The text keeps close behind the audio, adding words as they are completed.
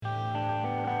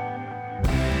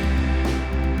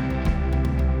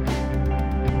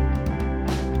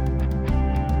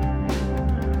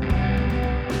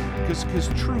Because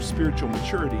true spiritual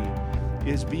maturity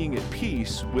is being at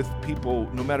peace with people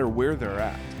no matter where they're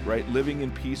at, right? Living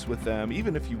in peace with them.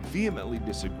 Even if you vehemently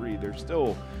disagree, they're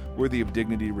still worthy of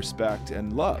dignity, respect,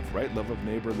 and love, right? Love of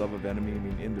neighbor, love of enemy. I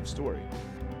mean, end of story.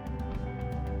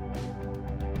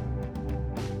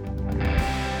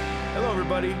 Hello,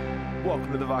 everybody.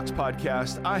 Welcome to the Vox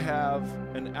Podcast. I have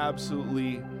an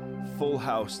absolutely full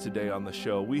house today on the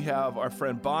show. We have our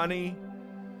friend Bonnie,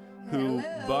 who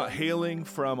hailing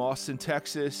from Austin,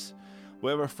 Texas. We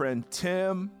have our friend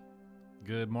Tim.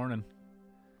 Good morning.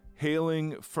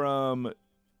 Hailing from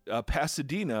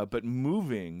Pasadena, but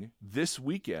moving this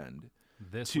weekend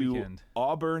to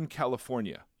Auburn,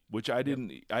 California, which I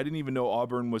didn't even know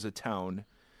Auburn was a town.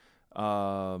 It's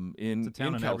a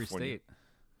town in every state.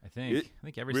 I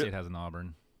think every state has an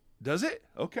Auburn. Does it?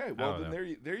 Okay. Well,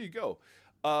 then there you go.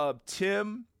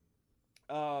 Tim,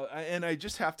 and I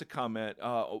just have to comment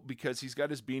because he's got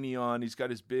his beanie on. He's got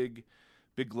his big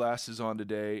glasses on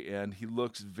today, and he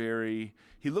looks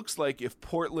like if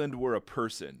Portland were a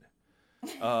person.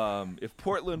 If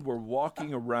Portland were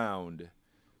walking around,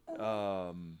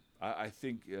 I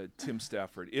think Tim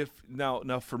Stafford.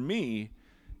 Now for me,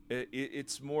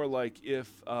 it's more like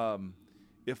if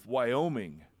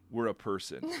Wyoming were a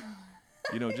person.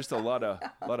 You know, just a lot of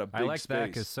big I like space. that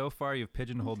because so far you've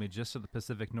pigeonholed me just to the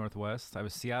Pacific Northwest. I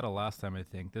was Seattle last time, I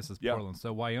think. This is Portland.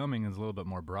 So Wyoming is a little bit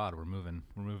more broad. We're moving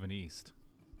east.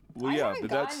 Well, I yeah, haven't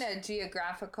but gotten a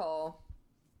geographical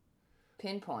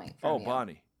pinpoint from you.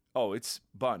 Bonnie. Oh, it's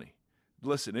Bonnie.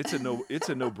 Listen, it's a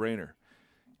no-brainer.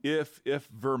 If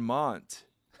Vermont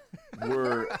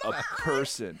were a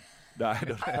person, no, I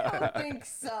don't know. I don't think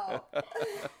so.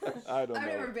 I don't know. I've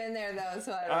never been there though,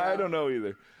 so I don't know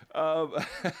either.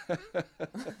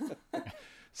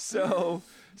 So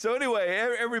anyway,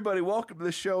 everybody, welcome to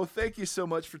the show. Thank you so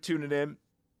much for tuning in.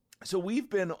 So we've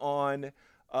been on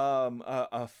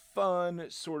a fun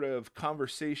sort of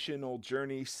conversational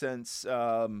journey since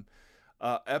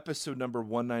episode number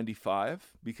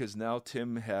 195, because now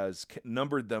Tim has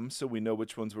numbered them so we know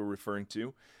which ones we're referring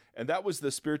to. And that was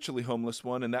the spiritually homeless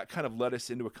one, and that kind of led us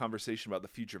into a conversation about the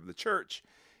future of the church.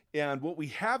 And what we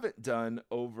haven't done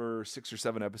over 6 or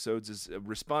 7 episodes is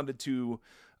responded to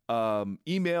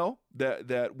email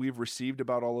that we've received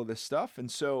about all of this stuff.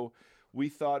 And so we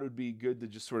thought it would be good to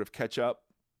just sort of catch up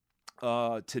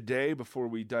today before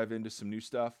we dive into some new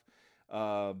stuff.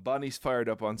 Bonnie's fired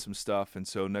up on some stuff, and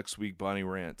so next week Bonnie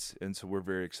rants, and so we're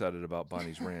very excited about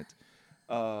Bonnie's rant.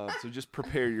 So just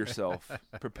prepare yourself.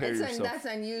 That's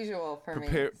unusual for me.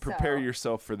 Prepare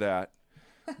yourself for that.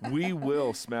 We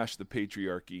will smash the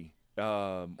patriarchy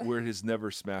where it has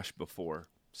never smashed before.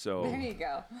 So there you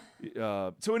go.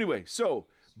 So anyway,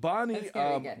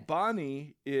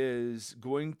 Bonnie is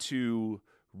going to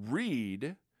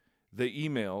read the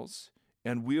emails,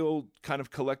 and we'll kind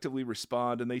of collectively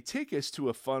respond, and they take us to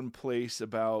a fun place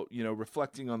about,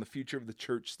 reflecting on the future of the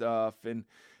church stuff and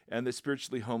the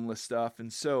spiritually homeless stuff.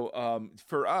 And so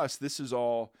for us, this is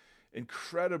all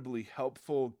incredibly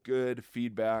helpful, good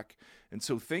feedback. And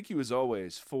so thank you as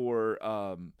always for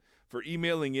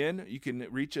emailing in. You can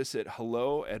reach us at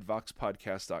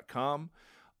hello@voxpodcast.com.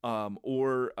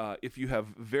 Or if you have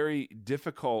very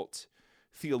difficult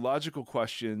theological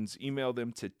questions, email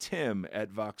them to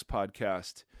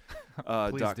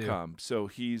tim@voxpodcast.com. So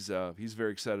he's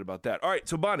very excited about that. All right,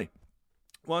 so Bonnie,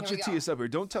 why don't you tee us up here?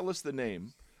 Don't tell us the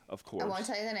name, of course. I won't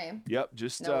tell you the name. Yep,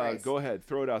 just go ahead.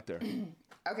 Throw it out there.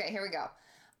 Okay, here we go.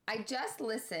 I just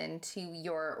listened to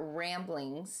your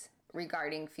ramblings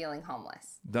regarding feeling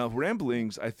homeless. Now,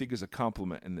 ramblings, I think, is a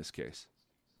compliment in this case.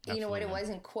 Absolutely. You know what? It was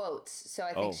in quotes, so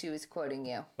I think she was quoting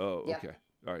you. Oh, yep. Okay.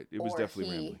 All right. It was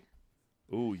definitely rambling.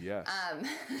 Oh, yes.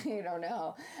 You don't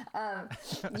know.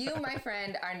 You, my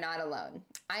friend, are not alone.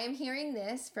 I am hearing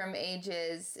this from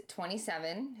ages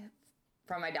 27,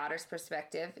 from my daughter's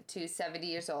perspective, to 70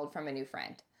 years old from a new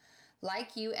friend.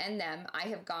 Like you and them, I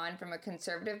have gone from a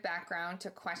conservative background to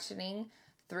questioning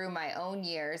through my own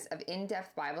years of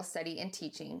in-depth Bible study and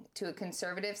teaching to a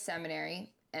conservative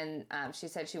seminary. And she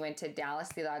said she went to Dallas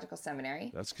Theological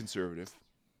Seminary. That's conservative.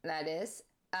 That is.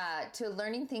 To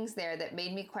learning things there that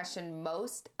made me question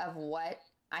most of what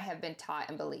I have been taught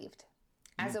and believed.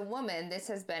 As a woman, this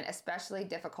has been especially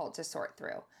difficult to sort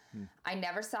through. I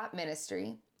never sought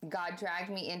ministry. God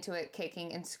dragged me into it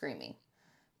kicking and screaming.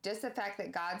 Just the fact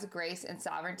that God's grace and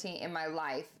sovereignty in my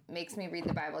life makes me read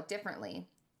the Bible differently.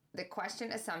 The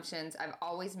question assumptions I've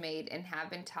always made and have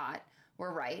been taught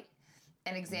were right,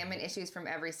 and examine issues from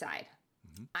every side.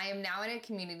 I am now in a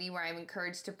community where I'm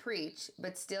encouraged to preach,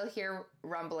 but still hear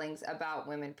rumblings about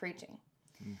women preaching.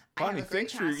 Bonnie,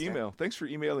 thanks for your email. Thanks for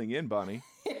emailing in, Bonnie.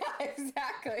 Yeah,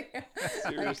 exactly.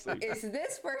 Seriously. Like, is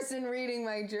this person reading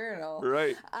my journal?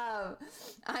 Right. I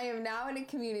am now in a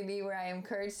community where I am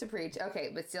encouraged to preach.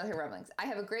 Okay, but still hear rumblings. I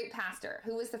have a great pastor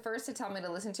who was the first to tell me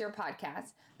to listen to your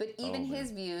podcast, but even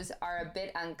his views are a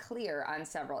bit unclear on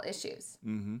several issues.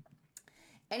 Mm-hmm.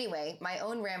 Anyway, my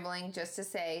own rambling just to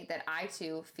say that I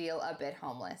too feel a bit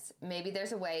homeless. Maybe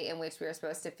there's a way in which we are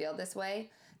supposed to feel this way,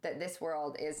 that this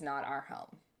world is not our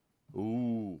home.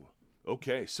 Ooh.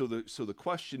 Okay. So the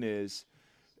question is,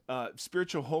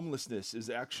 spiritual homelessness is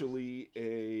actually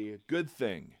a good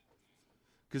thing,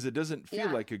 because it doesn't feel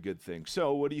like a good thing.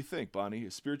 So what do you think, Bonnie?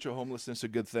 Is spiritual homelessness a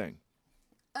good thing?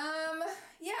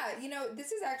 Yeah,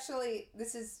 this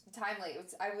is timely.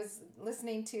 I was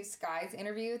listening to Sky's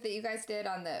interview that you guys did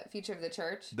on the future of the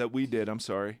church. That we did, I'm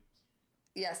sorry.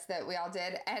 Yes, that we all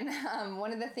did. And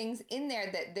one of the things in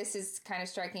there that this is kind of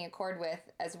striking a chord with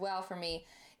as well for me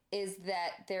is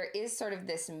that there is sort of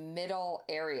this middle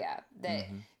area that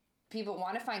people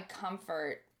want to find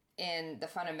comfort in the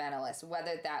fundamentalists,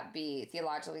 whether that be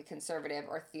theologically conservative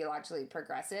or theologically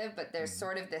progressive, but there's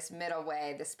sort of this middle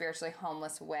way, the spiritually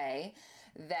homeless way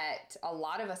that a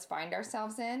lot of us find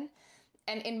ourselves in.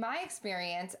 And in my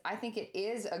experience, I think it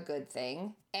is a good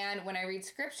thing. And when I read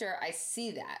scripture, I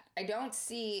see that. I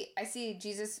see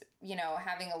Jesus,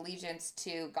 having allegiance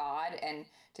to God and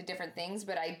to different things,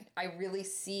 but I really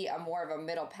see a more of a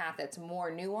middle path that's more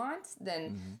nuanced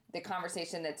than the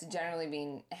conversation that's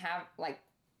generally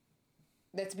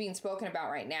that's being spoken about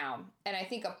right now. And I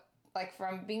think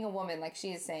from being a woman, like she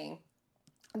is saying,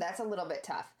 that's a little bit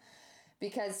tough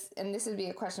because, and this would be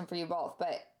a question for you both,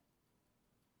 but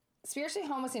spiritually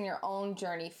homeless in your own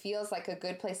journey feels like a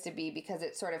good place to be because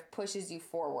it sort of pushes you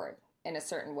forward in a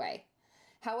certain way.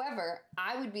 However,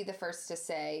 I would be the first to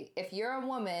say, if you're a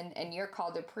woman and you're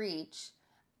called to preach,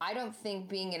 I don't think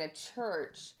being in a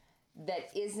church that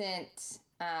isn't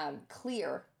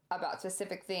clear about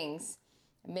specific things,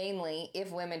 mainly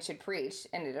if women should preach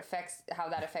and it affects how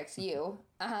that affects you,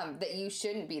 that you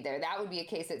shouldn't be there. That would be a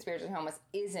case that spiritually homeless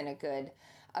isn't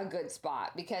a good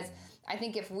spot, because I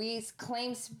think if we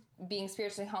claim being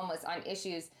spiritually homeless on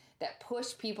issues that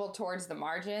push people towards the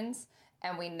margins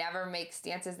and we never make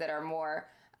stances that are more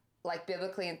like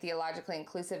biblically and theologically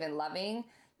inclusive and loving,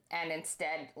 and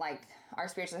instead like our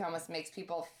spiritually homeless makes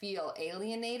people feel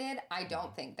alienated, I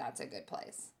don't think that's a good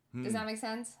place. Does that make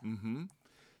sense? Mm-hmm.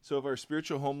 So if our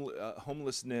spiritual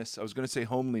homelessness, I was going to say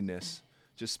homeliness,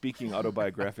 just speaking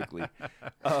autobiographically,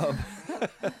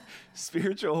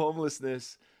 spiritual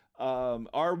homelessness,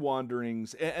 our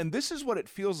wanderings, and this is what it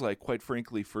feels like, quite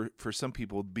frankly, for some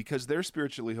people, because they're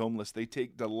spiritually homeless, they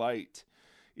take delight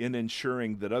in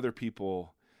ensuring that other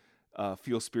people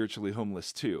feel spiritually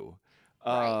homeless too.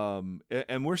 Right.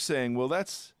 And we're saying, well,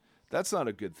 that's not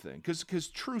a good thing, because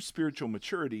true spiritual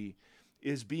maturity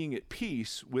is being at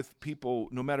peace with people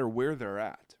no matter where they're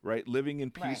at, right? Living in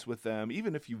peace with them.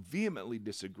 Even if you vehemently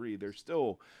disagree, they're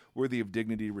still worthy of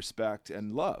dignity, respect,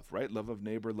 and love, right? Love of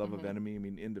neighbor, love of enemy. I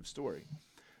mean, end of story.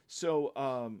 So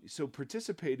so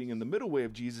participating in the middle way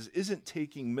of Jesus isn't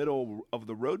taking middle of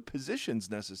the road positions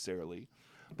necessarily,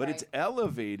 but it's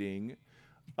elevating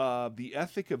the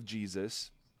ethic of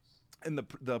Jesus and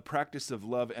the practice of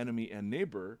love, enemy, and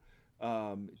neighbor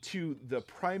to the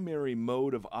primary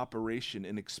mode of operation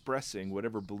in expressing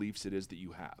whatever beliefs it is that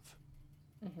you have.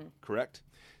 Correct?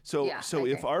 So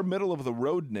if our middle of the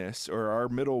roadness or our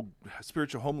middle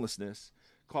spiritual homelessness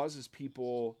causes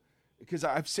people, because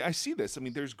I see this, I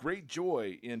mean, there's great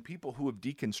joy in people who have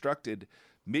deconstructed,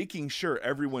 making sure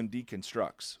everyone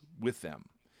deconstructs with them.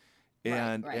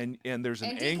 And there's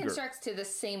an anger. And deconstructs to the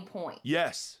same point.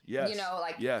 Yes.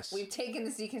 We've taken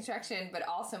this deconstruction, but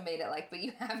also made it but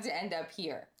you have to end up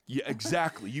here. Yeah,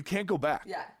 exactly. You can't go back.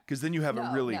 Yeah. Because then you have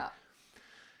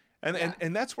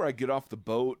And that's where I get off the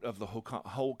boat of the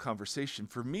whole conversation.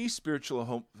 For me,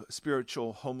 spiritual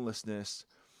homelessness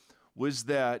was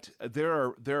that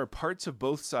there are parts of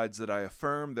both sides that I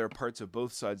affirm. There are parts of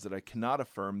both sides that I cannot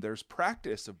affirm. There's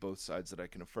practice of both sides that I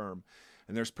can affirm.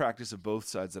 And there's practice of both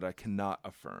sides that I cannot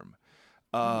affirm.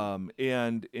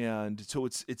 And so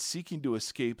it's seeking to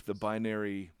escape the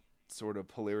binary sort of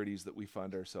polarities that we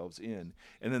find ourselves in.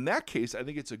 And in that case, I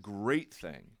think it's a great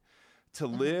thing to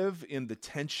live in the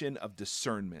tension of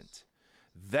discernment.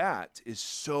 That is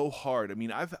so hard. I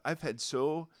mean, I've had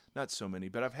not so many,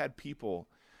 but I've had people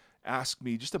ask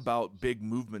me just about big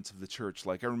movements of the church.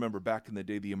 Like I remember back in the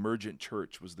day, the emergent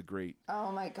church was the great.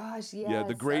 Oh my gosh, yes. Yeah,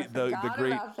 the great.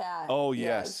 About that. Oh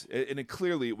yes, and it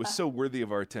clearly it was so worthy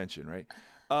of our attention, right?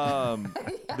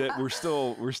 That we're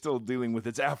still dealing with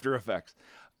its after effects.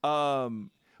 But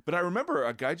But I remember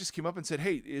a guy just came up and said,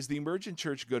 "Hey, is the emergent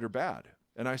church good or bad?"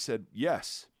 And I said,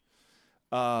 "Yes."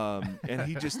 And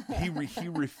he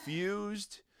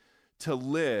refused to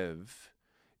live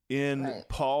in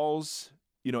Paul's,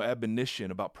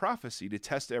 admonition about prophecy to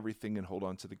test everything and hold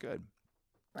on to the good.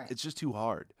 Right. It's just too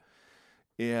hard.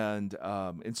 And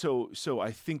so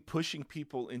I think pushing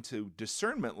people into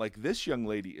discernment, like this young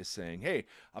lady is saying, "Hey,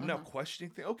 I'm now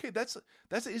questioning things." Okay, that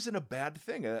isn't a bad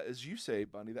thing, as you say,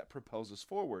 Bonnie. That propels us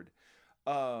forward.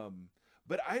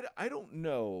 But I don't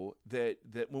know that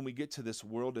when we get to this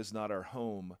world is not our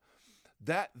home,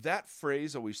 that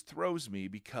phrase always throws me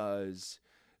because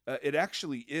it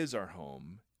actually is our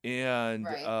home, and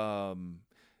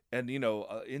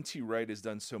N.T. Wright has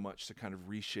done so much to kind of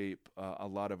reshape a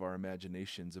lot of our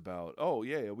imaginations about,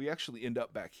 we actually end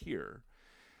up back here.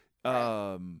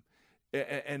 Right.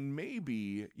 And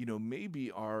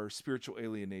maybe our spiritual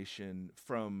alienation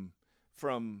from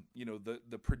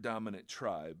the predominant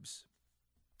tribes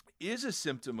is a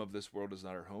symptom of this world is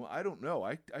not our home. I don't know.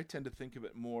 I tend to think of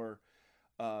it more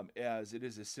as it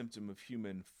is a symptom of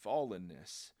human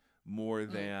fallenness, more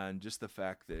than just the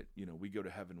fact that, we go to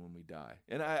heaven when we die.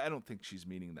 And I don't think she's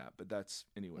meaning that, but that's,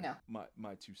 anyway,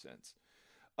 my 2 cents.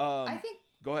 I think...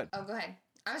 Go ahead. Oh, go ahead.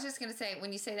 I was just going to say,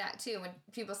 when you say that, too, when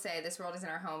people say this world isn't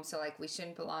our home, so, we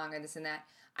shouldn't belong or this and that,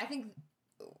 I think,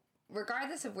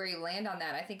 regardless of where you land on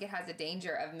that, I think it has a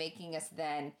danger of making us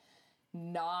then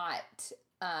not...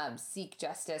 seek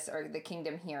justice or the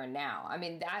kingdom here and now. I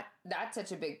mean, that's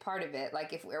such a big part of it.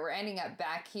 If we're ending up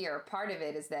back here, part of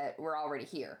it is that we're already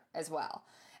here as well.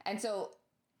 And so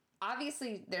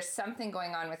obviously there's something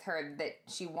going on with her that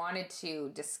she wanted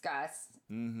to discuss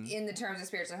in the terms of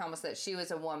spiritual homeless, that she was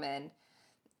a woman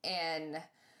and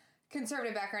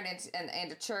conservative background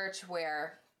and a church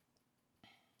where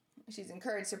she's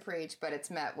encouraged to preach, but it's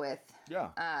met with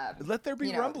let there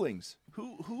be rumblings.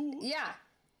 Who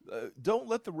don't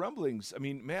let the rumblings. I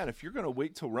mean, man, if you're going to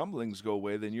wait till rumblings go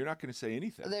away, then you're not going to say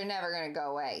anything. They're never going to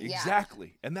go away.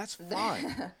 Exactly. And that's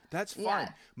fine. That's fine. Yeah.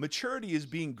 Maturity is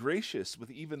being gracious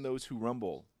with even those who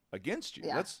rumble against you.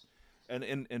 Yeah.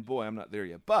 And boy, I'm not there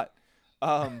yet. But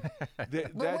but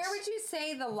where would you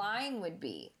say the line would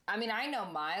be? I mean, I know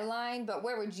my line, but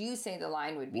where would you say the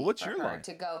line would be? Well, what's your line?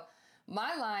 To go?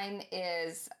 My line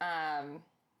is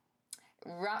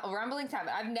rumblings happen.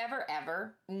 I've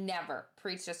never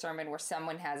preached a sermon where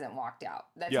someone hasn't walked out.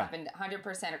 That's happened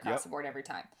 100% across the board every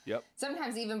time. Yep.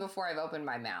 Sometimes even before I've opened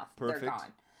my mouth, Perfect. They're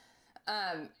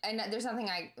gone. And there's something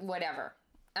whatever.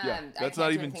 That's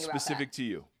not even specific to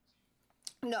you.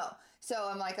 No. So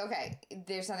I'm like, okay,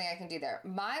 there's something I can do there.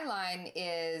 My line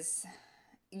is,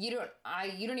 you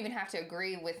don't even have to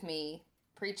agree with me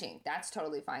preaching. That's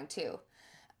totally fine too.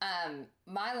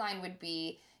 My line would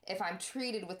be, if I'm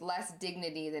treated with less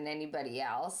dignity than anybody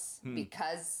else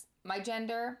because my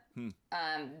gender,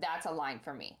 that's a line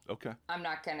for me. Okay. I'm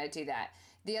not going to do that.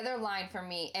 The other line for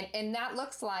me, and that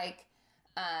looks like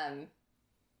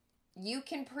you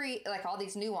can preach, all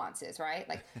these nuances, right?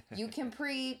 You can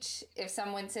preach if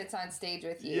someone sits on stage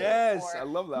with you. Yes, I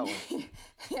love that one.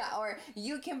 Yeah, or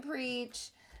you can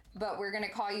preach, but we're going to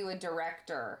call you a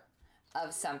director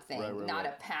of something, not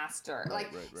a pastor. Right.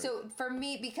 So for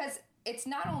me, because it's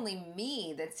not only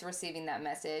me that's receiving that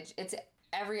message, it's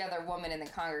every other woman in the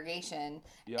congregation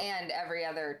and every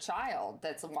other child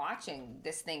that's watching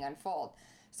this thing unfold.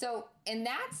 So in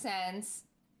that sense,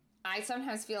 I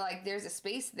sometimes feel like there's a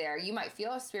space there. You might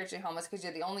feel spiritually homeless because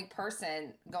you're the only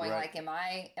person going am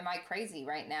I crazy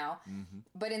right now? Mm-hmm.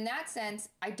 But in that sense,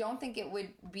 I don't think it would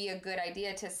be a good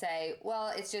idea to say,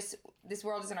 well, it's just this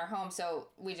world isn't our home, so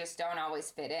we just don't always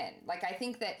fit in. I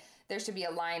think that there should be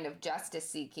a line of justice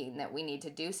seeking that we need to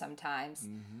do sometimes,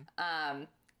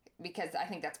 because I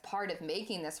think that's part of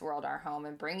making this world our home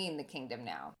and bringing the kingdom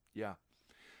now. Yeah.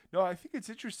 No, I think it's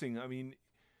interesting. I mean,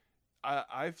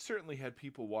 I've certainly had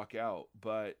people walk out,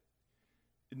 but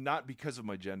not because of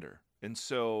my gender. And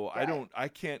so I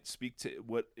can't speak to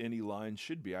what any line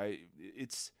should be.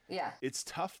 It's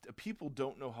tough. People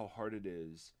don't know how hard it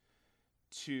is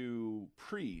to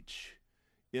preach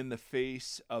in the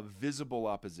face of visible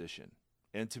opposition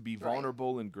and to be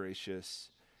vulnerable and gracious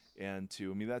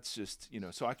that's just,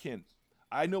 so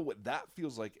I know what that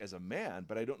feels like as a man,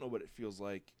 but I don't know what it feels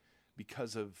like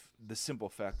because of the simple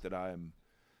fact that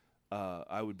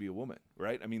I would be a woman,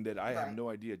 right? I mean, that I have no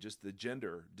idea. Just the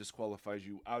gender disqualifies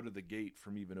you out of the gate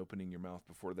from even opening your mouth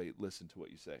before they listen to what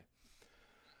you say.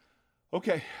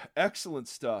 Okay, excellent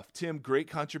stuff. Tim, great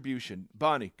contribution.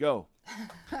 Bonnie, go.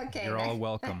 Okay. You're all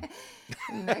welcome.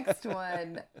 Next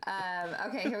one.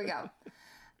 Okay, here we go.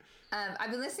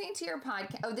 I've been listening to your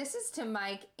podcast. Oh, this is to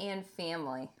Mike and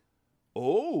family.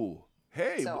 Oh,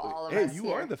 Hey, So all of hey, us you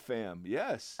here. are the fam.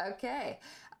 Yes. Okay.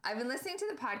 I've been listening to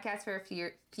the podcast for a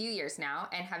few years now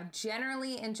and have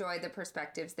generally enjoyed the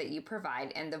perspectives that you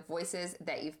provide and the voices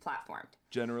that you've platformed.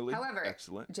 Generally. However,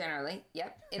 excellent. Generally,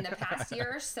 yep. In the past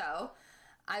year or so,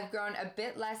 I've grown a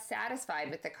bit less satisfied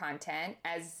with the content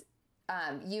as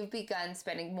you've begun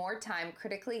spending more time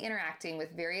critically interacting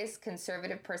with various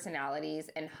conservative personalities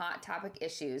and hot topic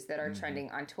issues that are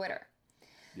trending on Twitter.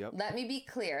 Yep. Let me be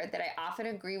clear that I often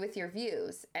agree with your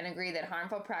views and agree that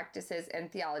harmful practices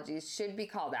and theologies should be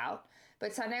called out,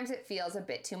 but sometimes it feels a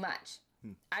bit too much.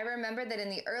 I remember that in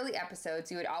the early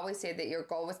episodes, you would always say that your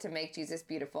goal was to make Jesus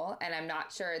beautiful, and I'm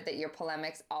not sure that your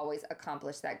polemics always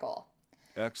accomplish that goal.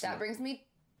 Excellent.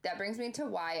 That brings me to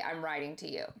why I'm writing to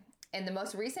you. In the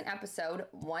most recent episode,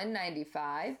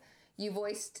 195, you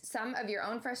voiced some of your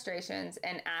own frustrations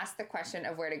and asked the question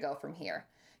of where to go from here.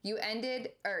 Your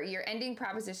ending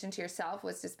proposition to yourself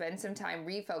was to spend some time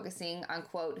refocusing on,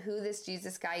 quote, who this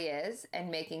Jesus guy is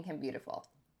and making him beautiful.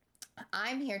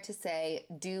 I'm here to say,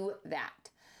 do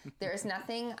that. There is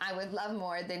nothing I would love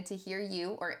more than to hear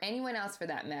you, or anyone else for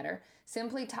that matter,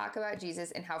 simply talk about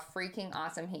Jesus and how freaking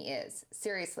awesome he is.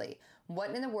 Seriously,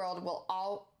 what the world will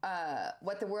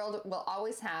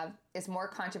always have is more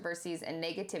controversies and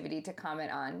negativity to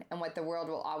comment on, and what the world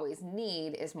will always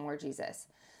need is more Jesus.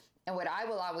 And what I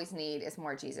will always need is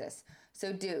more Jesus.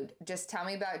 So, dude, just tell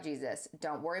me about Jesus.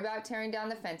 Don't worry about tearing down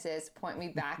the fences. Point me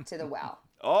back to the well.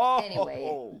 Oh.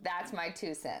 Anyway, that's my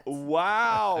 2 cents.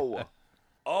 Wow.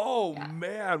 Oh,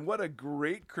 man. What a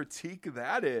great critique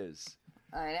that is.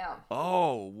 I know.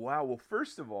 Oh, wow. Well,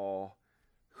 first of all,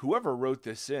 whoever wrote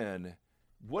this in,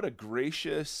 what a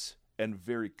gracious and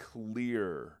very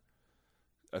clear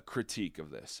critique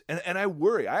of this. And I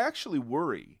actually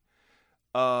worry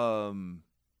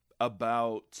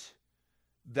about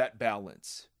that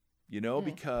balance,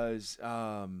 because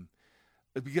on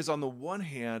the one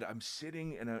hand, I'm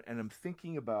sitting and I'm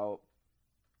thinking about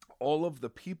all of the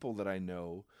people that I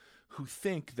know who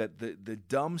think that the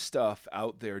dumb stuff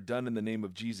out there done in the name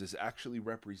of Jesus actually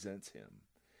represents him.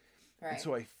 Right. And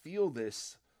so I feel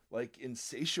this like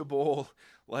insatiable,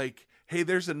 like, hey,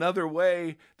 there's another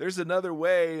way.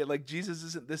 Like, Jesus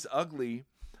isn't this ugly.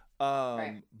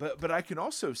 Right. But I can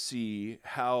also see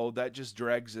how that just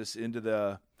drags us into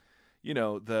the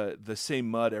same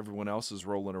mud everyone else is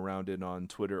rolling around in on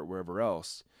Twitter or wherever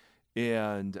else.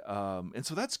 And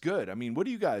so that's good. I mean, what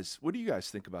do you guys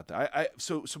think about that?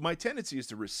 So my tendency is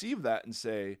to receive that and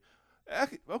say,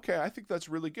 okay, I think that's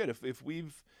really good. If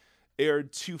we've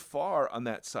erred too far on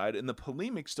that side, and the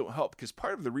polemics don't help, because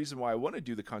part of the reason why I want to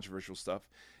do the controversial stuff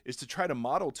is to try to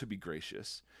model to be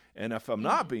gracious. And if I'm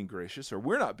not being gracious, or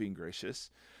we're not being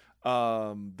gracious,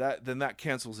 that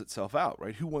cancels itself out,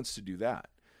 right? Who wants to do that?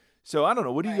 So I don't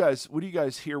know. What do you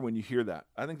guys hear when you hear that?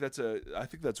 I think that's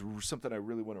something I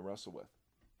really want to wrestle with.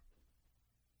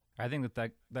 I think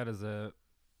that is a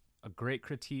great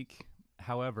critique.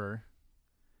 However,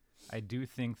 I do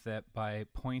think that by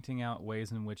pointing out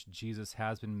ways in which Jesus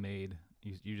has been made,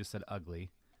 you just said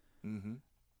ugly,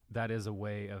 that is a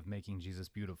way of making Jesus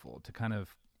beautiful, to kind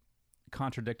of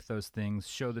contradict those things,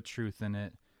 show the truth in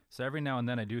it. So every now and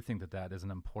then I do think that is an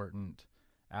important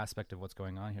aspect of what's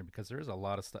going on here, because there is a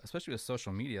lot of stuff, especially with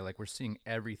social media. Like, we're seeing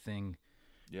everything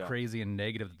crazy and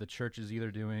negative that the church is either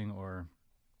doing, or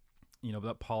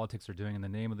that politics are doing in the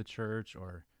name of the church,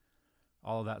 or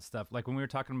all of that stuff. Like, when we were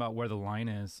talking about where the line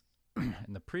is in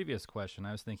the previous question,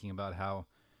 I was thinking about how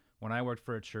when I worked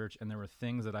for a church and there were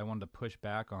things that I wanted to push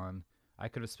back on, I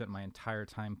could have spent my entire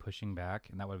time pushing back,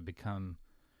 and that would have become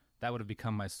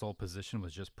my sole position,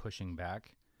 was just pushing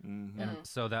back. And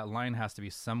so that line has to be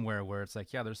somewhere where it's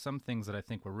like, yeah, there's some things that I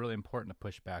think were really important to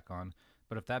push back on,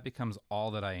 but if that becomes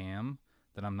all that I am,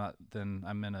 then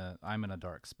I'm in a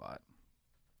dark spot.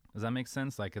 Does that make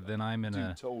sense? Like, then I'm in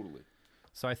totally.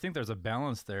 So I think there's a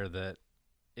balance there that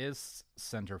is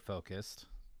center focused,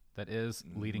 that is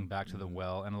leading back to the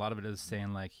well, and a lot of it is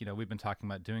saying, like, we've been talking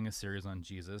about doing a series on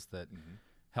Jesus that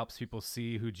helps people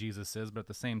see who Jesus is, but at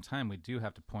the same time, we do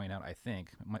have to point out, I think,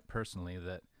 personally,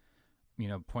 that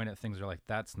point at things that are like,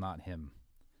 that's not him.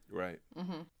 Right.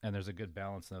 And there's a good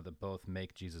balance though that both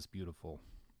make Jesus beautiful.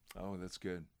 Oh, that's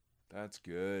good. That's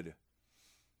good.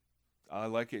 I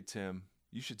like it, Tim.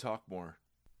 You should talk more.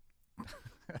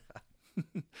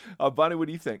 Bonnie, what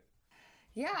do you think?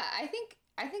 Yeah, I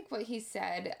think what he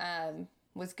said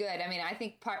was good. I mean, I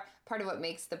think part of what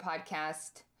makes the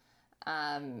podcast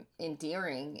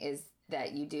endearing is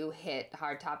that you do hit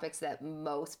hard topics that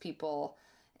most people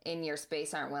in your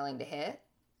space aren't willing to hit.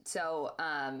 So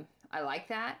I like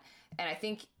that. And I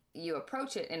think you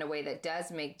approach it in a way that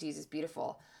does make Jesus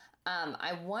beautiful.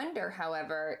 I wonder,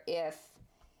 however, if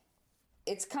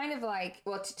it's kind of like,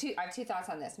 well, I have two thoughts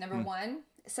on this. Number one,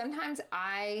 sometimes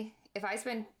I'm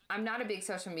not a big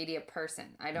social media person.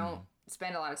 I don't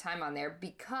spend a lot of time on there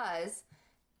because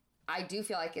I do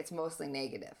feel like it's mostly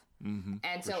negative. Mm-hmm,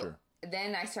 and so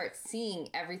then I start seeing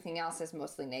everything else as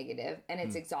mostly negative, and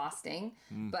it's exhausting.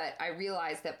 But I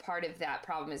realize that part of that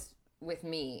problem is with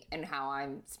me and how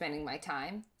I'm spending my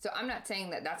time. So I'm not saying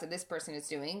that that's what this person is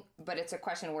doing, but it's a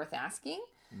question worth asking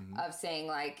of saying,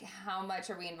 like, how much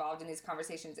are we involved in these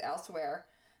conversations elsewhere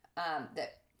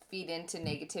that feed into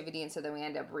negativity, and so then we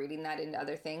end up reading that into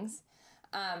other things.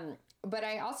 But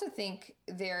I also think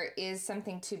there is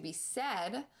something to be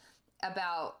said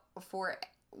about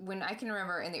when I can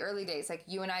remember in the early days, like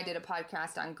you and I did a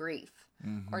podcast on grief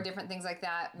or different things like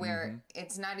that, where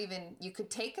it's not even, you could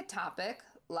take a topic,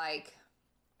 like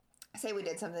say we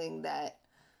did something that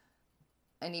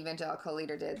an evangelical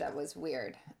leader did that was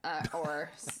weird,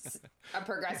 or a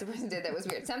progressive person did that was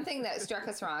weird, something that struck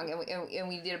us wrong, and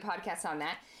we did a podcast on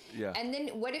that. Yeah. And then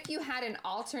what if you had an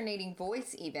alternating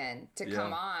voice even to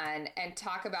come on and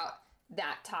talk about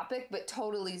that topic, but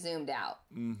totally zoomed out?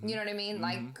 You know what I mean?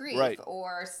 Like grief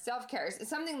or self-care,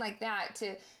 something like that,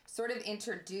 to sort of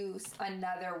introduce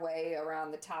another way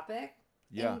around the topic.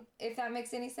 Yeah. And if that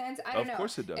makes any sense. I don't know. Of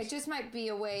course it does. It just might be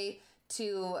a way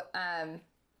to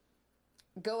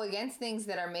go against things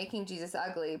that are making Jesus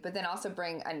ugly, but then also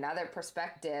bring another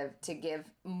perspective to give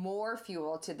more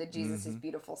fuel to the Jesus'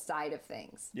 beautiful side of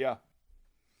things. Yeah.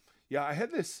 Yeah, I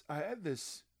had this,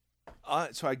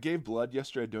 so I gave blood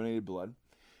yesterday. I donated blood.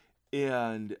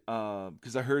 And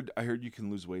because I heard you can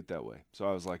lose weight that way. So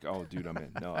I was like, oh, dude, I'm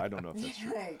in. No, I don't know if that's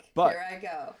true. But here I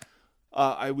go.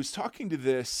 I was talking to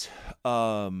this,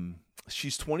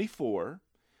 she's 24.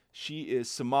 She is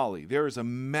Somali. There is a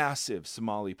massive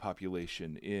Somali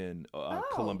population in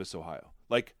Columbus, Ohio.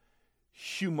 Like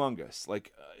humongous,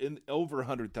 like in over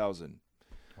 100,000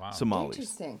 Somalis.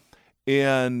 Interesting.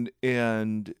 And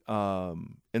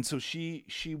so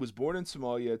she was born in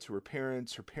Somalia to her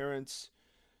parents. Her parents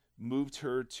moved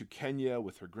her to Kenya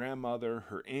with her grandmother.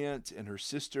 Her aunt and her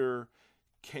sister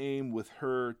came with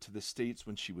her to the States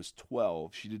when she was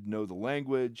 12. She didn't know the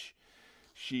language.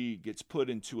 She gets put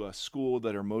into a school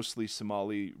that are mostly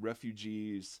Somali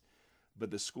refugees, but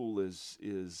the school is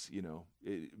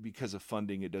because of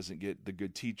funding, it doesn't get the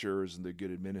good teachers and the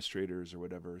good administrators or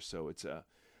whatever. So it's a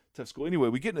tough school. Anyway,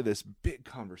 we get into this big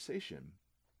conversation,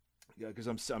 because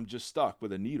I'm just stuck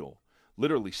with a needle,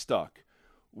 literally stuck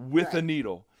with a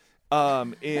needle,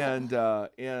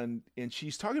 and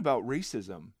she's talking about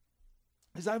racism.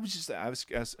 Because I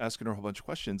was asking her a whole bunch of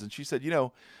questions, and she said,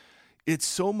 it's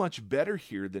so much better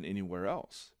here than anywhere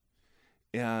else.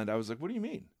 And I was like, what do you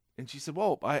mean? And she said,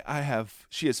 well,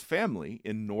 she has family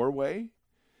in Norway,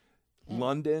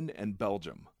 London, and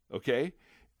Belgium. Okay.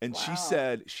 And she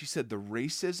said the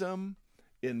racism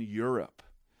in Europe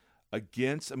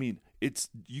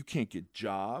you can't get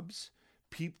jobs.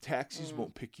 Taxis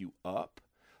won't pick you up.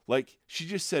 Like, she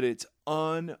just said it's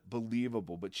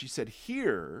unbelievable. But she said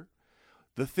here,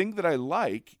 the thing that I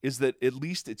like is that at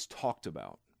least it's talked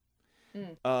about.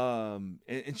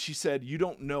 And she said, you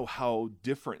don't know how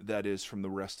different that is from the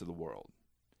rest of the world.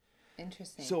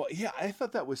 Interesting. So, yeah, I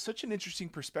thought that was such an interesting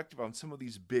perspective on some of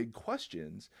these big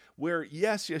questions where,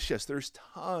 yes, there's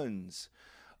tons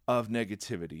of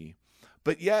negativity.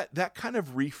 But yet that kind of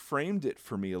reframed it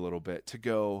for me a little bit to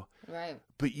go, right.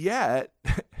 But yet,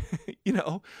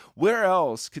 where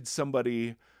else could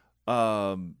somebody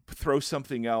throw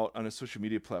something out on a social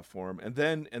media platform and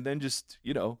then just,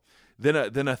 then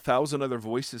 1,000 other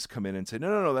voices come in and say,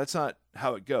 no, that's not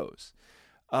how it goes.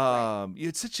 Right.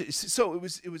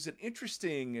 It was an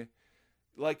interesting,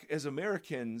 like, as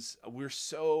Americans, we're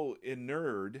so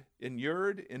inured,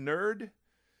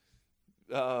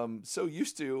 so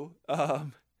used to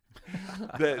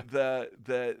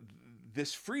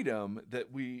this freedom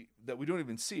that we don't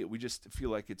even see it. We just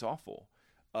feel like it's awful.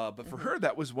 But for her,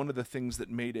 that was one of the things that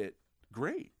made it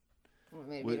great. What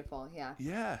made it beautiful, yeah.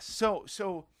 Yeah. So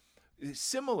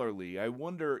similarly, I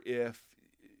wonder if,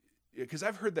 because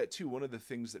I've heard that too, one of the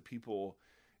things that people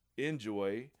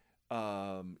enjoy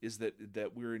is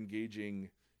that we're engaging,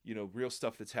 real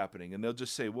stuff that's happening. And they'll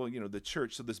just say, well, the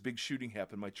church, so this big shooting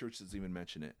happened, my church doesn't even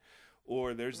mention it.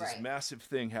 Or there's this massive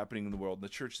thing happening in the world and the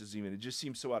church doesn't even, it just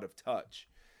seems so out of touch.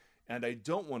 And I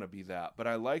don't want to be that, but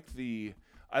I like the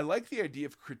idea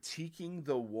of critiquing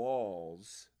the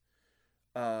walls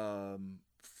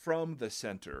from the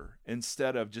center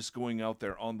instead of just going out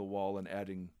there on the wall and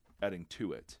adding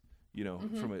to it,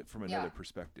 from another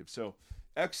perspective. So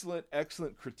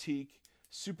excellent critique.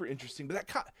 super interesting. But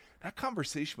that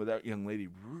conversation with that young lady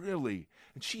really,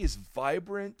 and she is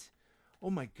vibrant. Oh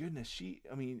my goodness.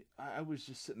 I was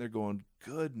just sitting there going,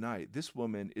 good night. This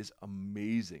woman is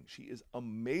amazing. She is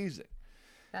amazing.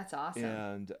 That's awesome.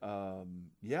 And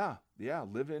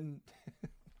living,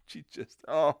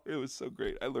 it was so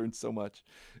great. I learned so much.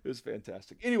 It was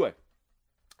fantastic. Anyway,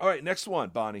 all right, next one,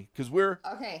 Bonnie, because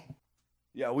okay.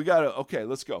 Yeah, okay,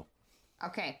 let's go.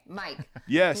 Okay, Mike.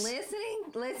 Yes.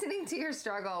 Listening to your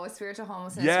struggle with spiritual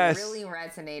homelessness really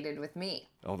resonated with me.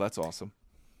 Oh, that's awesome.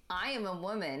 I am a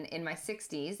woman in my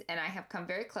 60s, and I have come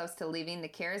very close to leaving the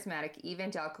charismatic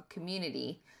evangelical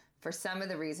community for some of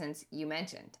the reasons you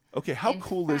mentioned. Okay, how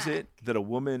cool is it that a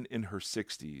woman in her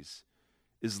 60s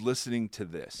is listening to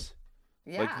this?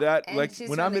 Yeah. Like that, and like she's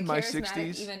when from I'm the in my charismatic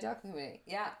 60s. evangelical community.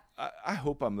 Yeah. I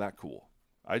hope I'm that cool.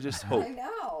 I just hope. I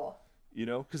know.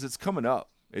 Because it's coming up.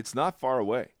 It's not far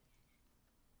away.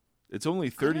 It's only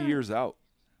 30 years out.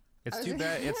 It's too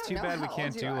bad. It's too bad we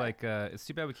can't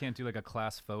do like a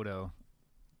class photo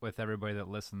with everybody that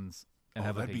listens and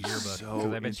have like a yearbook.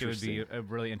 So I bet you it would be a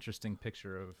really interesting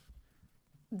picture of.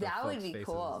 That would be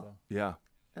cool. Yeah.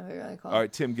 That would be really cool. All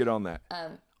right, Tim, get on that.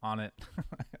 On it.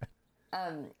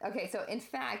 Okay, so in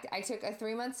fact, I took a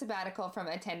 3-month sabbatical from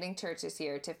attending church this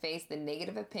year to face the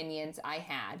negative opinions I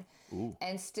had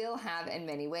and still have in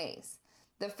many ways.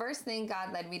 The first thing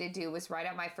God led me to do was write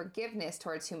out my forgiveness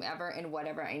towards whomever and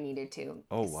whatever I needed to.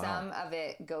 Oh, wow. Some of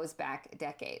it goes back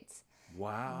decades.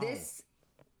 Wow. This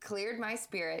cleared my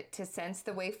spirit to sense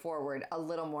the way forward a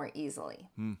little more easily.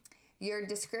 Your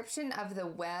description of the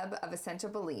web of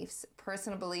essential beliefs,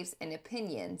 personal beliefs, and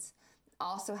opinions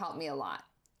also helped me a lot.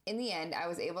 In the end, I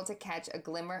was able to catch a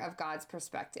glimmer of God's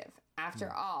perspective.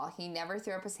 After all, he never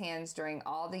threw up his hands during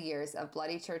all the years of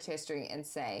bloody church history and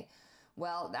say,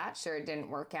 well, that sure didn't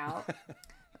work out.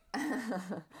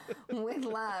 With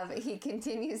love, he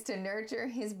continues to nurture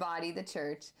his body, the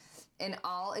church, in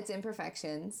all its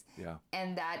imperfections. Yeah.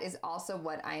 And that is also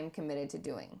what I am committed to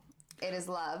doing. It is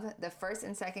love, the first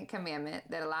and second commandment,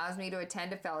 that allows me to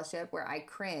attend a fellowship where I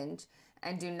cringe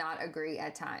and do not agree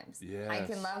at times. Yes. I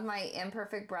can love my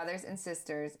imperfect brothers and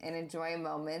sisters and enjoy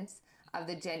moments of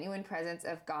the genuine presence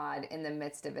of God in the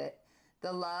midst of it.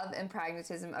 The love and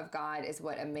pragmatism of God is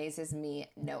what amazes me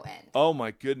no end. Oh my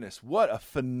goodness, what a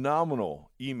phenomenal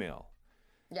email.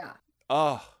 Yeah.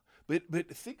 But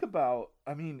think about,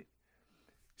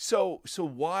 so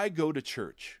why go to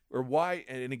church? Or why,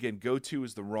 and again, go to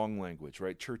is the wrong language,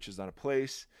 right? Church is not a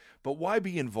place, but why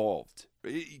be involved?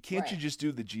 Can't you just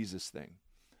do the Jesus thing?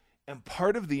 And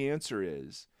part of the answer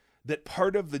is that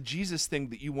part of the Jesus thing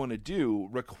that you want to do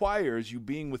requires you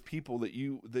being with people that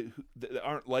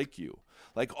aren't like you.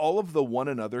 Like all of the one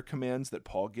another commands that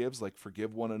Paul gives, like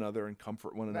forgive one another and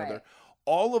comfort one another,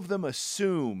 all of them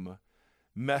assume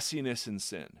messiness and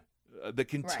sin, the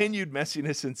continued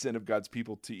messiness and sin of God's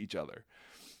people to each other.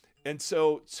 And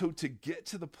so to get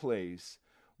to the place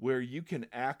where you can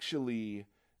actually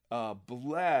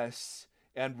bless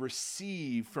and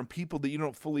receive from people that you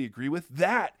don't fully agree with,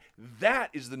 that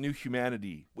is the new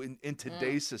humanity in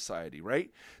today's society,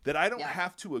 right? That I don't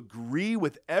have to agree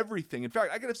with everything. In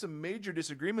fact, I could have some major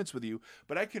disagreements with you,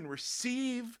 but I can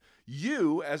receive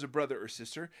you as a brother or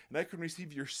sister, and I can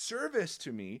receive your service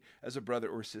to me as a brother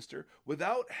or sister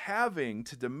without having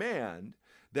to demand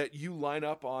that you line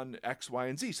up on X, Y,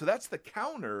 and Z. So that's the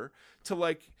counter to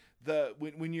like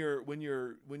when you're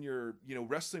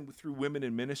wrestling through women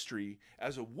in ministry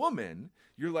as a woman,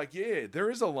 you're like, yeah, there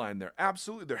is a line there.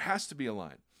 Absolutely, there has to be a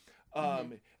line.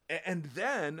 And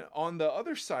then on the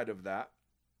other side of that,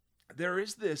 there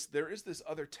is this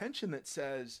other tension that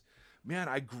says, man,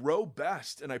 I grow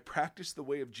best and I practice the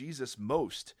way of Jesus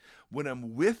most when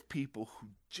I'm with people who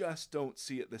just don't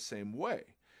see it the same way.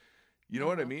 You know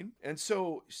what I mean? And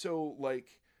so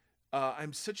like,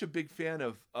 I'm such a big fan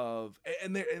of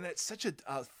and that's such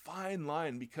a fine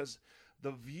line, because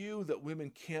the view that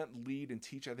women can't lead and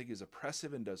teach, I think, is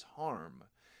oppressive and does harm.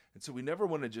 And so we never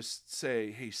want to just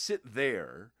say, hey, sit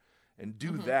there and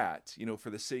do that, for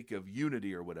the sake of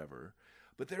unity or whatever.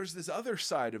 But there's this other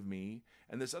side of me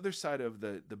and this other side of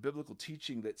the biblical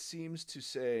teaching that seems to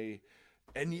say,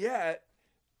 and yet,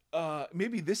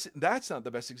 maybe that's not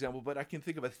the best example, but I can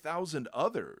think of 1,000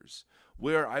 others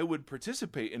where I would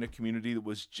participate in a community that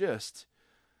was just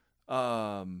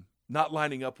not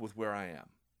lining up with where I am.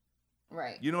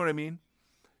 Right. You know what I mean?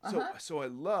 So I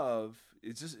love,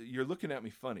 it's just, you're looking at me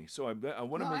funny. So I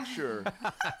want to make sure.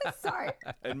 Sorry.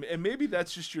 And maybe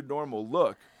that's just your normal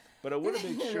look, but I want to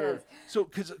make sure. So,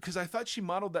 because I thought she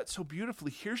modeled that so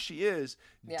beautifully. Here she is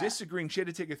disagreeing. She had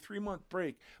to take a 3-month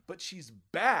break, but she's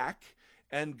back.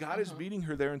 And God is meeting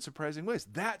her there in surprising ways.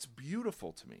 That's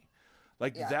beautiful to me.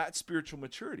 Like that's spiritual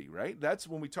maturity, right? That's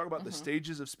when we talk about the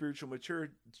stages of spiritual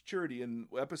maturity in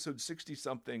episode 60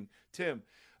 something, Tim.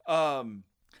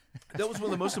 That was one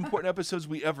of the most important episodes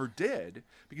we ever did,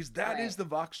 because that is the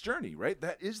Vox journey, right?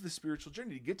 That is the spiritual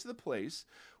journey, to get to the place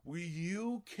where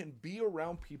you can be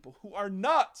around people who are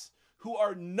nuts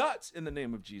in the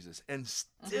name of Jesus, and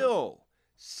still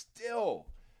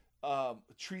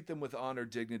treat them with honor,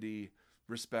 dignity,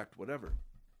 respect, whatever.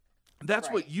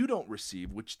 That's what you don't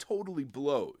receive, which totally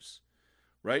blows,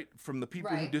 right? From the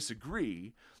people who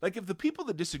disagree. Like, if the people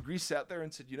that disagree sat there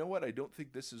and said, you know what, I don't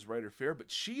think this is right or fair, but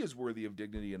she is worthy of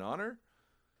dignity and honor.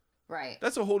 Right.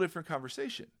 That's a whole different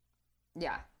conversation.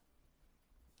 Yeah.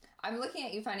 I'm looking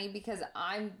at you funny because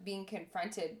I'm being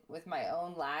confronted with my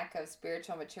own lack of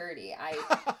spiritual maturity.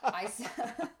 I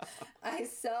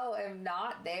so am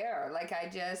not there. Like, I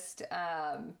just,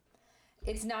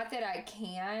 it's not that I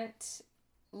can't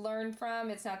learn from.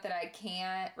 It's not that I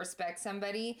can't respect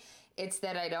somebody. It's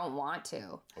that I don't want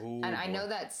to. And I know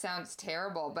that sounds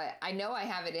terrible, but I know I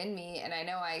have it in me, and I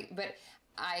know but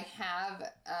I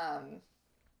have, I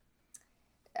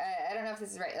don't know if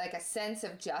this is right, like a sense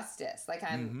of justice. Like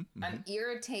I'm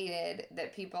irritated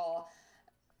that people,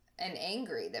 and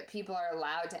angry that people are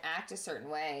allowed to act a certain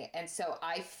way. And so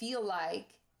I feel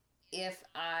like if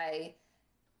I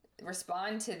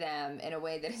respond to them in a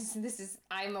way that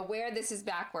I'm aware this is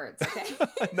backwards, okay?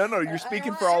 No, you're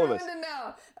speaking for all of us. To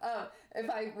know. If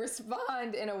I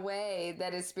respond in a way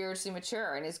that is spiritually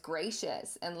mature and is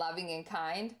gracious and loving and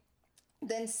kind,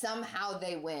 then somehow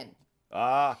they win.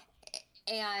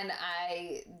 And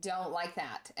I don't like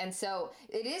that. And so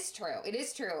it is true. It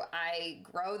is true. I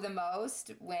grow the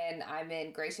most when I'm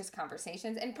in gracious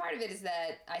conversations. And part of it is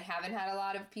that I haven't had a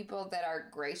lot of people that are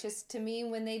gracious to me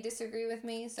when they disagree with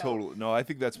me. So totally. No, I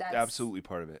think that's absolutely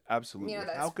part of it. Absolutely.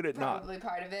 That's how could it not? Probably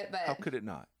part of it. But how could it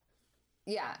not?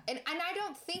 Yeah. And I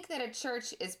don't think that a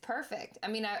church is perfect. I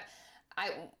mean,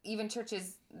 I even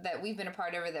churches that we've been a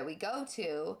part of or that we go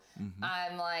to,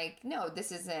 I'm like, no,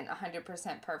 this isn't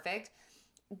 100% perfect.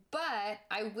 But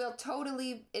I will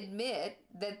totally admit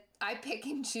that I pick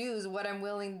and choose what I'm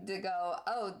willing to go,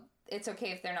 oh, it's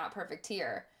okay if they're not perfect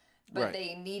here, but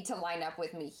they need to line up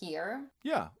with me here.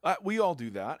 Yeah, we all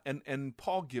do that. And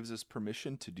Paul gives us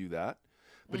permission to do that.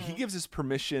 But he gives us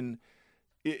permission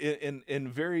in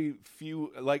very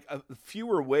few, like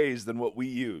fewer ways than what we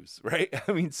use, right?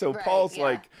 I mean, so Paul's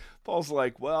like,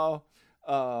 well,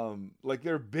 like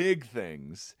they're big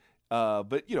things.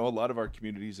 But, a lot of our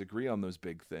communities agree on those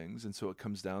big things. And so it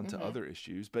comes down to other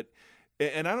issues. But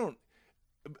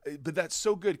that's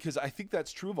so good, because I think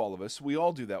that's true of all of us. We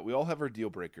all do that. We all have our deal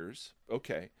breakers.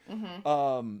 Okay.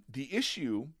 The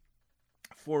issue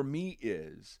for me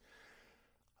is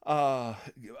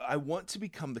I want to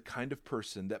become the kind of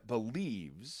person that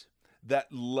believes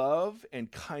that love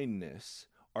and kindness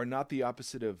are not the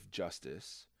opposite of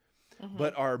justice,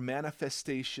 but are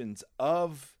manifestations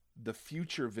of the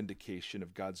future vindication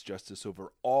of God's justice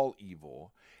over all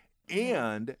evil,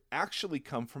 and actually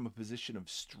come from a position of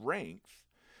strength,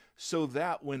 so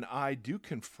that when I do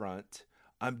confront,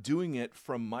 I'm doing it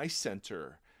from my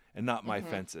center and not my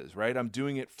fences, right? I'm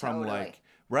doing it from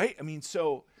right? I mean,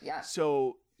 so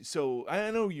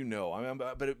I know, I mean,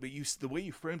 but the way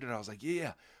you framed it, I was like,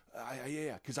 yeah,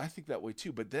 because I think that way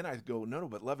too. But then I go, no,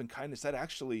 but love and kindness, that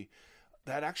actually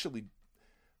that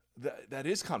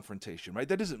is confrontation, right?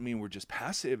 That doesn't mean we're just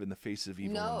passive in the face of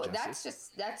evil and injustice.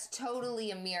 That's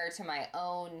totally a mirror to my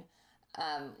own,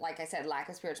 like I said, lack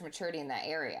of spiritual maturity in that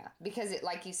area. Because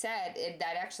like you said,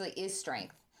 that actually is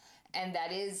strength. And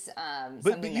that is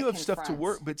something but you have stuff to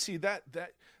work. But see, that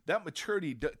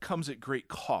maturity comes at great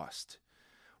cost,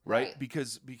 right?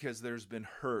 Because there's been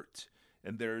hurt,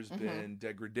 and there's been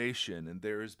degradation, and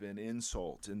there's been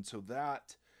insult. And so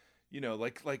that,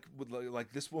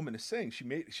 like this woman is saying,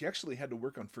 she actually had to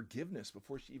work on forgiveness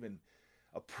before she even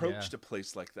approached a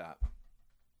place like that.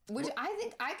 Which I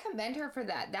think I commend her for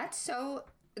that. That's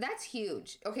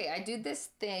huge. Okay, I do this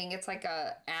thing. It's like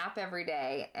a app every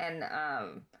day, and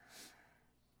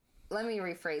let me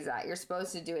rephrase that. You're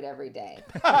supposed to do it every day.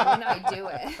 When I do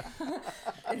it,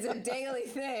 it's a daily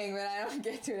thing, but I don't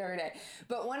get to it every day.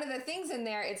 But one of the things in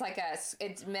there, it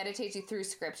meditates you through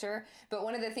scripture. But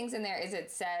one of the things in there is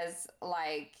it says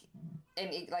like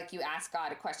you ask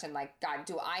God a question like, God,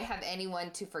 do I have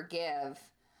anyone to forgive?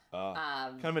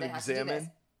 Kind of an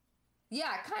examine.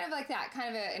 Yeah, kind of like that.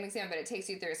 Kind of an example, but it takes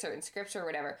you through a certain scripture or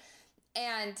whatever.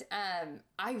 And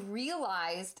I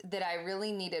realized that I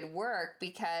really needed work,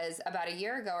 because about a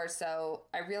year ago or so,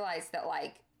 I realized that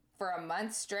for a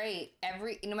month straight,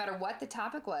 no matter what the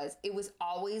topic was, it was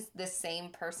always the same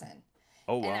person.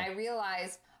 Oh, wow. And I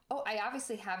realized, I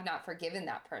obviously have not forgiven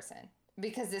that person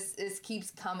because this keeps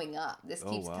coming up. This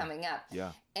keeps coming up. Yeah.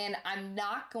 And I'm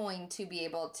not going to be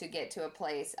able to get to a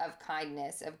place of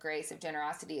kindness, of grace, of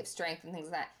generosity, of strength, and things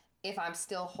like that if I'm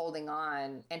still holding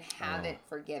on and haven't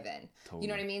forgiven. Totally. You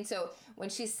know what I mean? So when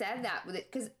she said that,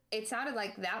 because it sounded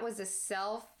like that was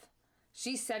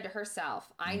she said to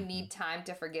herself, I need time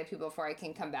to forgive people before I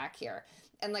can come back here.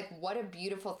 And like, what a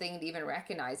beautiful thing to even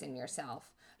recognize in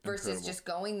yourself versus just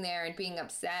going there and being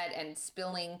upset and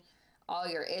spilling all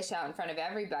your ish out in front of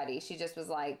everybody. She just was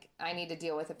like, I need to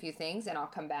deal with a few things and I'll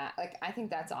come back. Like, I think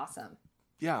that's awesome.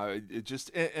 Yeah, it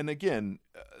just, and again,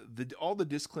 all the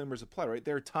disclaimers apply, right?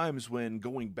 There are times when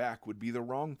going back would be the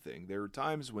wrong thing. There are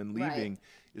times when leaving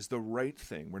is the right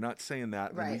thing. We're not saying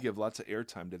that, and we give lots of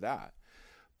airtime to that.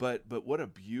 But what a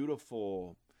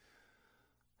beautiful,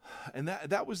 and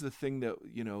that was the thing that,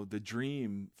 the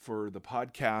dream for the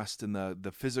podcast and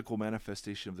the physical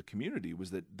manifestation of the community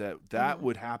was that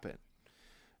would happen.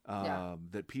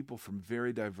 That people from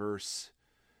very diverse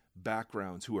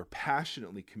backgrounds who are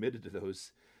passionately committed to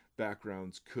those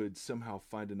backgrounds could somehow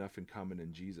find enough in common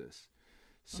in Jesus.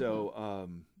 So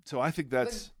so I think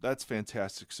that's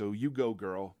fantastic. So you go,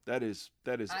 girl. That is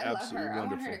absolutely wonderful. I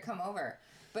want her to come over.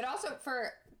 But also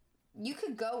you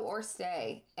could go or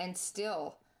stay and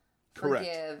still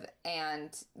forgive,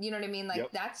 and you know what I mean? Like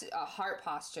that's a heart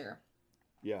posture.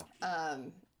 Yeah.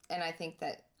 And I think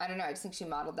that, I don't know, I just think she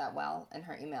modeled that well in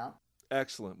her email.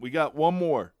 Excellent. We got one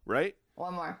more, right?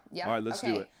 One more. Yeah. All right, let's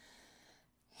do it.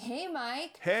 Hey,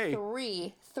 Mike. Hey.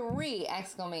 Three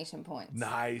exclamation points.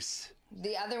 Nice.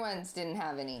 The other ones didn't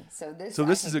have any. So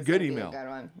this is a good email. A good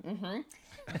one. Mm-hmm.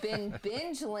 Been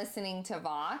binge listening to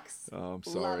Vox. Oh, I'm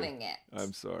sorry. Loving it.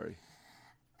 I'm sorry.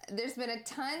 There's been a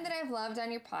ton that I've loved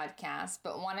on your podcast,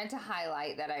 but wanted to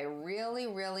highlight that I really,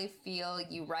 really feel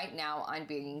you right now on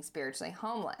being spiritually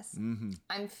homeless. Mm-hmm.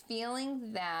 I'm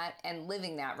feeling that and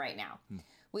living that right now.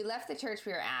 We left the church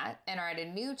we were at and are at a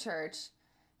new church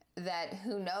that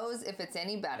who knows if it's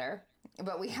any better,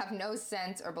 but we have no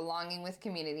sense or belonging with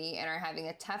community and are having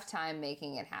a tough time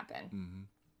making it happen. Mm-hmm.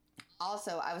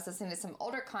 Also, I was listening to some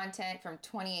older content from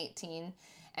 2018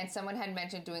 and someone had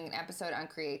mentioned doing an episode on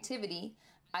creativity.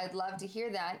 I'd love to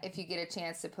hear that if you get a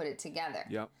chance to put it together.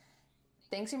 Yep.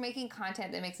 Thanks for making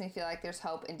content that makes me feel like there's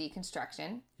hope in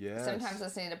deconstruction. Yes. Sometimes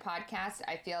listening to podcasts,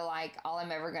 I feel like all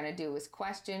I'm ever going to do is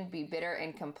question, be bitter,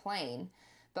 and complain.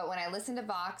 But when I listen to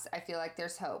Vox, I feel like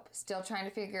there's hope. Still trying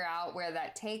to figure out where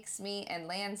that takes me and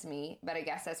lands me, but I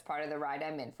guess that's part of the ride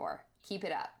I'm in for. Keep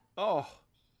it up. Oh,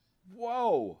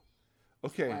 whoa.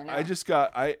 Okay,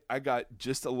 I got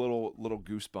just a little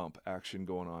goosebump action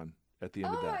going on at the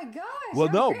end of that. Oh my gosh. Well,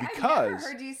 no, I've never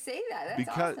heard you say that.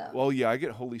 That's awesome. Well, yeah, I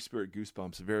get Holy Spirit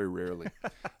goosebumps very rarely.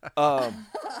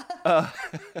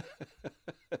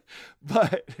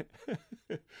 But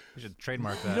we should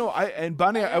trademark that. No,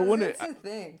 Bonnie, I want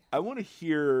to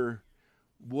hear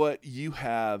what you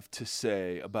have to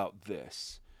say about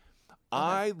this.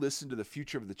 I listened to the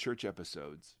Future of the Church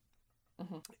episodes.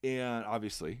 And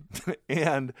obviously,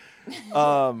 and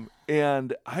I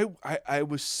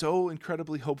was so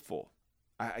incredibly hopeful.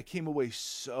 I came away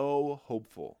so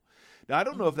hopeful. Now, I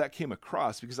don't know if that came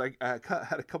across because I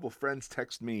had a couple friends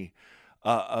text me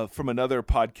from another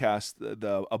podcast,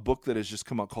 a book that has just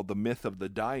come out called The Myth of the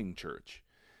Dying Church.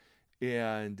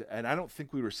 And I don't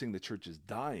think we were saying the church is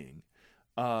dying.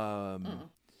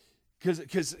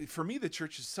 Because for me, the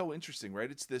church is so interesting,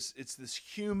 right? It's this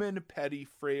human, petty,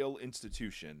 frail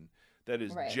institution that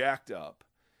is jacked up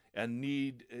and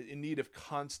in need of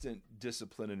constant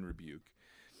discipline and rebuke.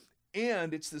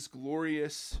 And it's this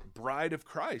glorious bride of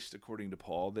Christ, according to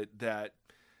Paul, that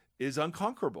is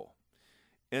unconquerable.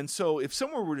 And so if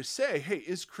someone were to say, hey,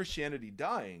 is Christianity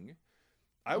dying?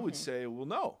 I would say, well,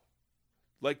 no.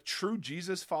 Like true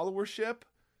Jesus followership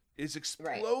is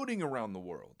exploding around the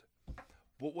world.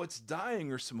 But what's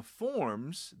dying are some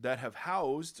forms that have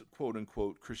housed, quote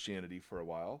unquote, Christianity for a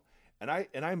while. And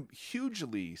I'm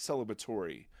hugely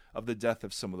celebratory of the death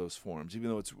of some of those forms, even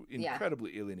though it's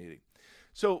incredibly alienating.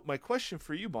 So my question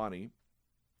for you, Bonnie,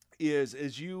 is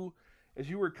as you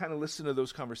were kind of listening to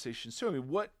those conversations too, I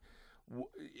mean,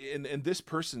 and this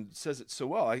person says it so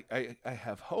well, I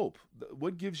have hope.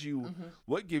 What gives you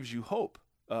hope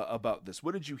about this?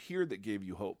 What did you hear that gave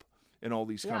you hope in all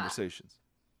these conversations?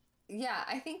 Yeah,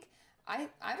 I think I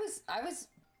was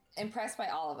impressed by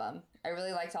all of them. I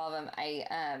really liked all of them.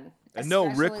 And no,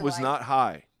 Rick was not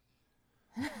high.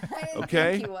 I didn't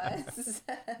think he was.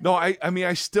 No, I mean,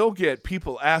 I still get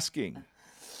people asking,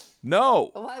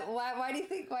 No. Why do you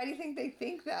think they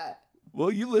think that?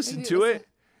 Well, you listen Maybe to listen.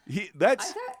 it.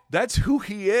 That's who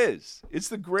he is. It's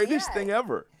the greatest thing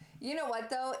ever. You know what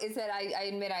though is that I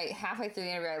admit halfway through the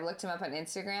interview I looked him up on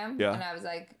Instagram and I was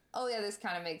like, oh yeah, this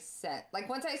kind of makes sense. Like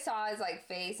once I saw his like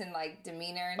face and like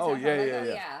demeanor and stuff, I was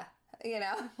like, yeah, you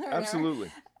know.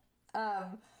 Absolutely.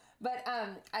 But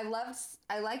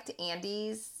I liked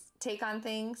Andy's take on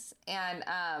things, and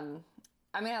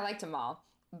I mean I liked them all,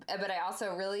 but I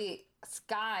also really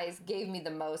Sky's gave me the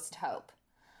most hope.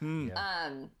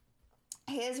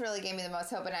 His really gave me the most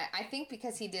hope, and I think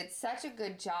because he did such a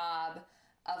good job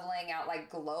of laying out like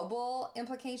global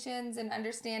implications and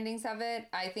understandings of it,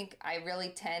 I think I really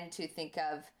tend to think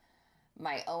of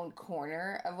my own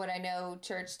corner of what I know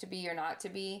church to be or not to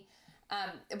be.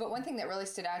 But one thing that really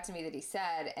stood out to me that he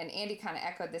said, and Andy kind of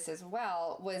echoed this as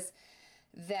well, was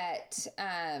that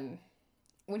I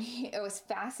was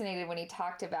fascinated when he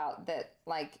talked about that,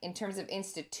 like in terms of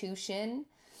institution,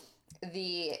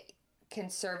 the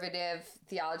conservative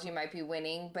theology might be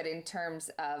winning, but in terms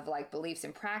of like beliefs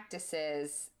and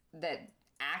practices, that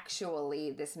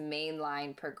actually this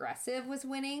mainline progressive was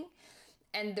winning.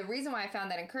 And the reason why I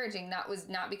found that encouraging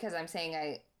not because I'm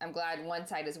saying I'm glad one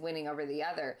side is winning over the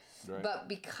other, but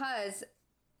because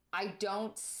I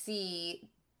don't see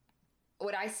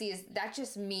what I see is that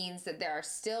just means that there are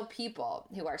still people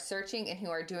who are searching and who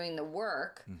are doing the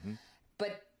work,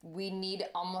 but we need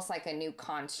almost like a new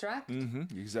construct.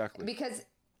 Exactly. Because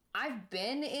I've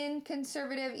been in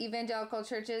conservative evangelical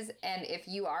churches, and if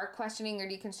you are questioning or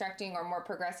deconstructing or more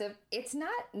progressive, it's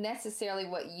not necessarily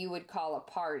what you would call a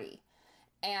party.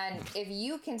 And if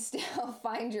you can still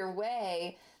find your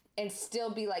way and still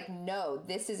be like, no,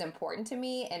 this is important to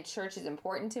me, and church is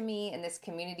important to me, and this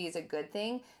community is a good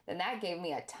thing, then that gave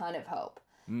me a ton of hope.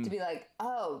 To be like,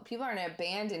 oh, people aren't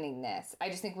abandoning this. I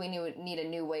just think we need a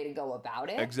new way to go about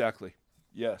it. Exactly.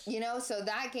 Yes. You know, so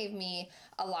that gave me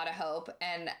a lot of hope,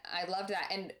 and I loved that.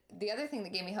 And the other thing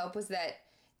that gave me hope was that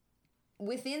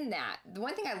within that, the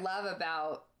one thing I love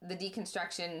about the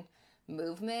deconstruction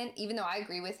movement, even though I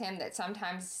agree with him that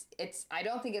sometimes I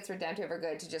don't think it's redemptive or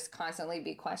good to just constantly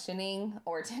be questioning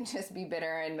or to just be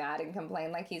bitter and mad and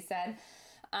complain like he said.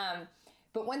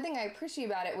 But one thing I appreciate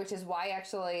about it, which is why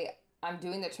actually I'm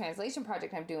doing the translation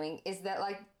project I'm doing, is that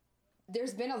like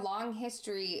there's been a long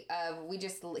history of we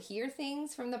just hear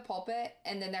things from the pulpit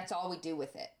and then that's all we do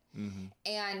with it.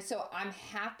 And so I'm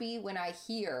happy when I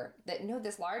hear that, no,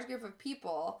 this large group of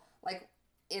people, like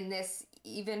in this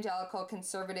evangelical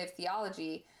conservative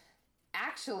theology,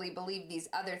 actually believe these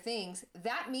other things.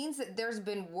 That means that there's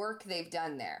been work they've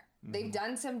done there. They've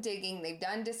done some digging, they've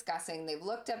done discussing, they've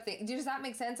looked up things. Does that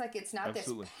make sense? Like it's not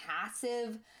Absolutely. this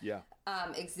passive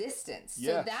existence.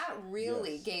 Yes. So that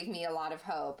really gave me a lot of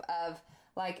hope of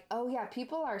like, oh yeah,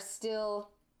 people are still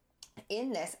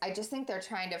in this. I just think they're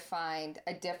trying to find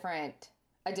a different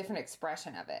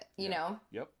expression of it, you know?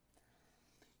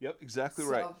 Yep, exactly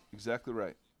right. Exactly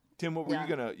right. Tim, what were you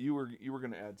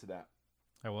gonna add to that?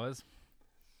 I was.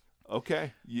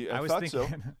 Okay. I was thought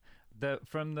thinking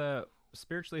from the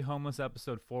Spiritually Homeless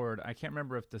episode forward, I can't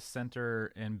remember if the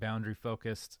center and boundary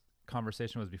focused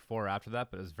conversation was before or after that,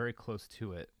 but it was very close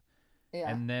to it. Yeah.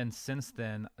 And then since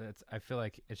then, I feel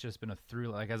like it's just been a through.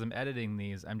 Like as I'm editing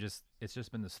these, it's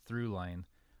just been this through line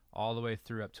all the way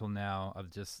through up till now of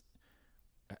just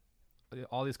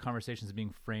all these conversations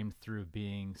being framed through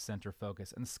being center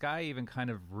focused. And Sky even kind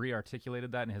of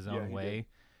re-articulated that in his own way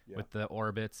with the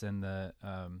orbits and the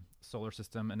solar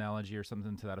system analogy or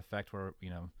something to that effect, where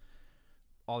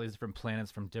all these different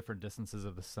planets from different distances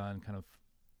of the sun kind of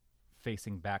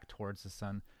facing back towards the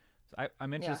sun. So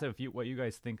I'm interested what you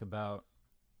guys think about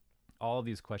all of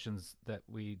these questions that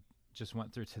we just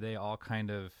went through today. All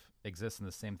kind of exist in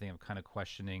the same thing of kind of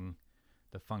questioning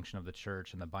the function of the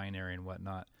church and the binary and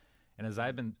whatnot. And as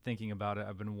I've been thinking about it,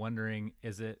 I've been wondering,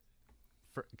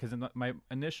 because my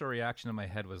initial reaction in my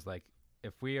head was like,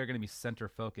 if we are going to be center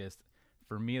focused,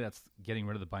 for me, that's getting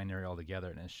rid of the binary altogether.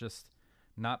 And it's just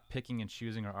not picking and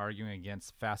choosing or arguing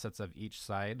against facets of each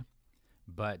side,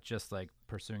 but just like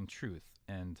pursuing truth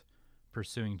and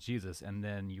pursuing Jesus. And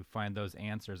then you find those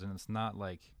answers, and it's not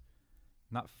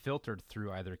filtered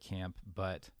through either camp,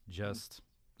 but just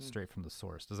straight from the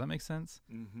source. Does that make sense?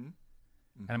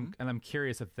 And I'm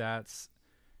curious if that's,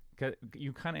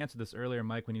 you kind of answered this earlier,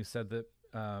 Mike, when you said that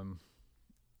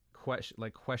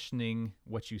questioning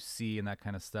what you see and that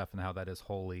kind of stuff and how that is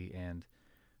holy, and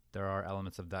there are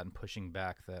elements of that and pushing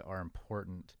back that are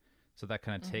important. So that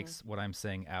kind of takes what I'm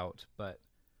saying out, but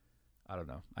I don't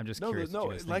know. I'm just curious.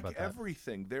 No, like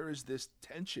everything, there is this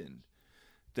tension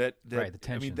that right, the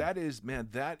tension. I mean,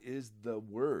 that is the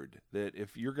word that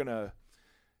if you're gonna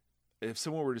if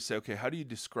someone were to say, okay, how do you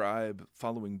describe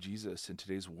following Jesus in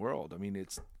today's world? I mean,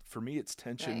 for me, it's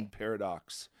tension, Right.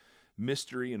 paradox,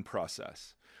 mystery, and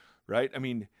process, right? I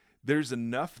mean, there's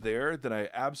enough there that I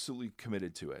absolutely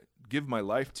committed to it, give my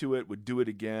life to it, would do it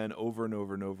again over and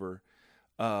over and over.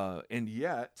 And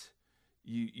yet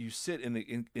you sit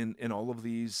in all of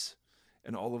these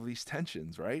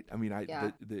tensions, right? I mean,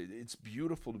 Yeah. it's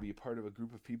beautiful to be a part of a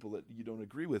group of people that you don't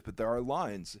agree with, but there are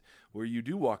lines where you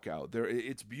do walk out.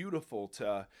 It's beautiful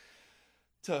to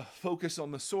focus on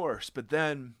the source, but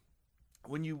then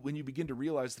when you begin to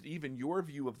realize that even your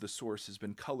view of the source has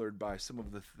been colored by some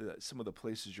of the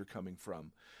places you're coming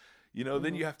from,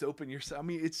 then you have to open yourself. I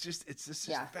mean, it's this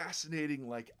Yeah. fascinating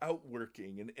like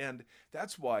outworking, and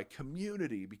that's why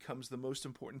community becomes the most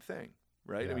important thing,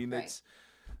 right? Yeah. I mean, Right. that's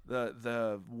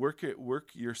the work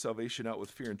your salvation out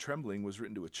with fear and trembling was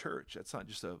written to a church. That's not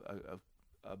just a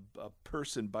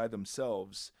person by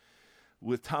themselves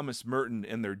with Thomas Merton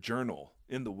and their journal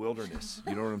in the wilderness.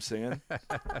 You know what I'm saying?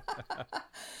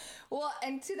 Well,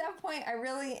 and to that point, I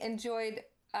really enjoyed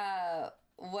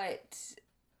what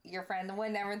your friend, the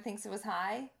one everyone thinks it was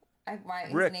high.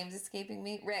 His Rick. name's escaping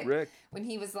me. Rick. Rick. When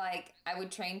he was like, I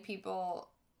would train people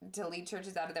to lead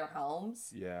churches out of their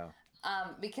homes. Yeah.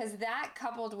 Because that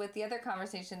coupled with the other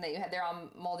conversation that you had, they're all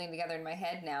molding together in my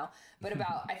head now, but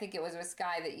about, I think it was with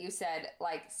Sky that you said,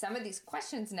 like, some of these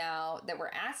questions now that we're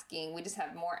asking, we just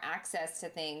have more access to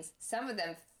things. Some of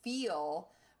them feel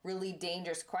really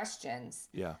dangerous questions.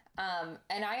 Yeah.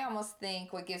 And I almost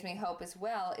think what gives me hope as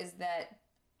well is that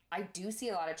I do see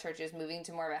a lot of churches moving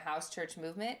to more of a house church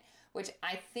movement, which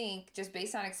I think, just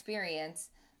based on experience,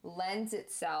 lends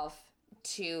itself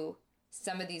to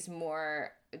some of these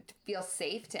more, feel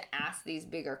safe to ask these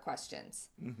bigger questions.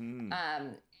 Mm-hmm.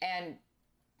 And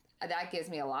that gives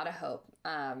me a lot of hope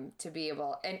to be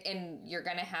able, and you're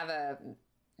going to have a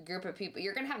group of people,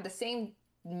 you're going to have the same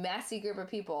messy group of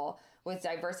people with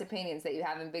diverse opinions that you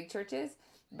have in big churches.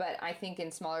 But I think in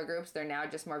smaller groups, they're now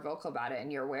just more vocal about it and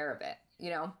you're aware of it,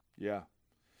 Yeah.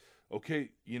 Okay.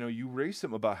 You raised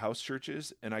something about house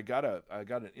churches, and I got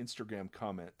an Instagram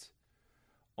comment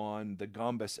on the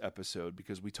Gombas episode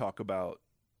because we talk about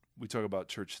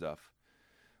church stuff,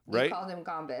 right? You called him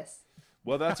Gombas.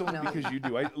 Well, that's only because you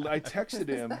do. I texted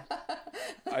him.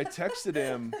 I texted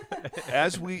him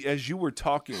as you were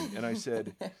talking, and I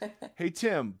said, "Hey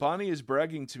Tim, Bonnie is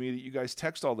bragging to me that you guys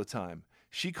text all the time.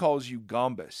 She calls you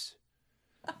Gombas."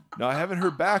 Now I haven't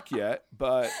heard back yet,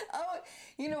 but Oh,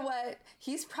 you know what?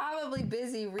 He's probably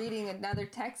busy reading another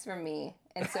text from me.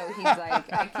 And so he's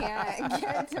like, I can't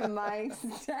get to Mike's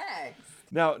text.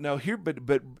 now here,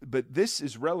 but this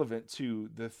is relevant to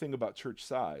the thing about church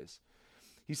size.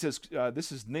 He says,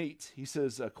 this is Nate. He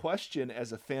says, a question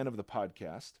as a fan of the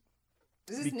podcast.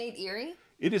 Is this Nate Erie?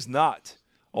 It is not.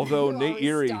 Although Who Nate always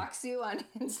Erie, stalks you on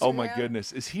Instagram? oh my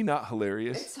goodness, is he not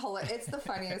hilarious? It's hilarious. It's the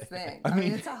funniest thing. I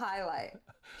mean, it's a highlight.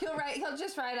 He'll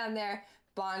just write on there,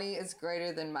 Bonnie is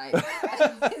greater than Mike.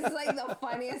 It's like the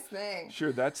funniest thing.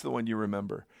 Sure, that's the one you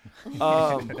remember.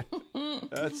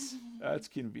 That's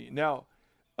convenient. Now,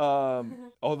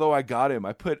 although I got him,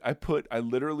 I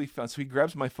literally found, so he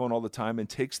grabs my phone all the time and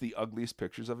takes the ugliest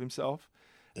pictures of himself.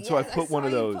 And so I Yes, put saw one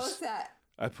of you those. post that.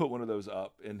 I put one of those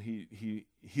up, and he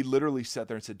literally sat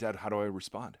there and said, "Dad, how do I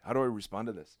respond? How do I respond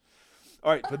to this?"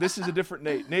 All right, but this is a different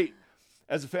Nate. Nate,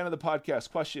 as a fan of the podcast,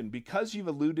 question, because you've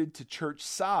alluded to church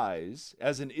size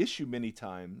as an issue many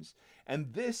times,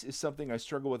 and this is something I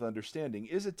struggle with understanding,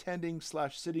 is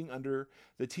attending/sitting under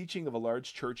the teaching of a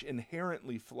large church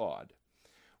inherently flawed?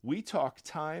 We talk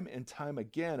time and time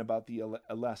again about the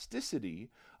elasticity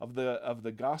of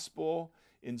the gospel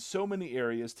in so many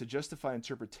areas to justify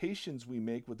interpretations we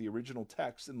make with the original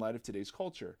text in light of today's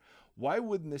culture. Why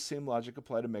wouldn't this same logic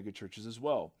apply to megachurches as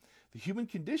well? The human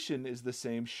condition is the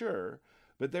same, sure,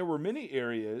 but there were many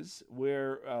areas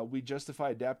where we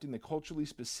justify adapting the culturally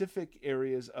specific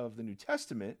areas of the New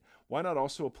Testament. Why not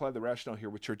also apply the rationale here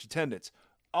with church attendance?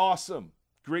 Awesome.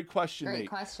 Great question, Great Nate.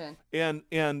 question.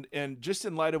 And just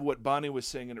in light of what Bonnie was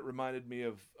saying, and it reminded me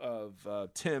of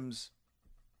Tim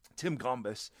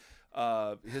Gombas,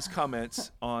 his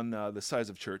comments on the size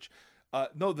of church.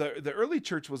 No, the early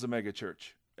church was a mega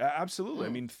church. Absolutely. I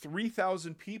mean,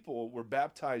 3,000 people were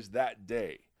baptized that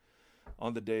day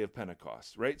on the day of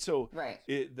Pentecost, right? So Right.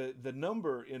 The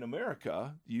number in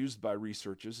America used by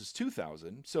researchers is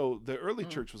 2,000. So the early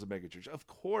church was a mega church. Of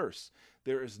course,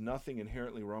 there is nothing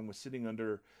inherently wrong with sitting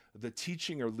under the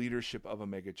teaching or leadership of a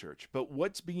mega church. But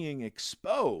what's being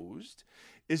exposed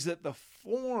is that the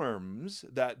forms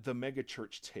that the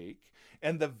megachurch take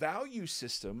and the value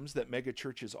systems that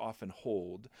megachurches often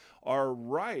hold are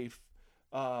rife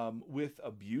with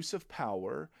abuse of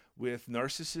power, with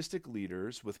narcissistic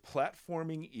leaders, with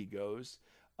platforming egos,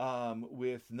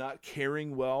 with not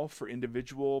caring well for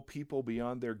individual people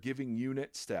beyond their giving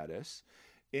unit status.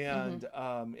 And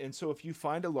and so if you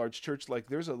find a large church, like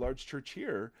there's a large church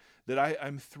here that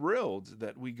I'm thrilled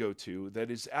that we go to,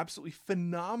 that is absolutely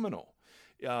phenomenal.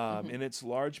 And it's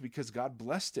large because God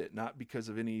blessed it, not because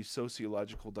of any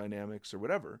sociological dynamics or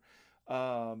whatever.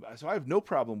 So I have no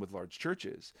problem with large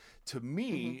churches. To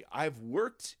me, I've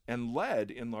worked and led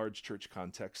in large church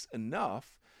contexts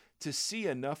enough to see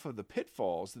enough of the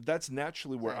pitfalls that's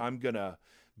naturally where I'm going to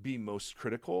be most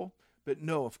critical. But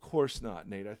no, of course not,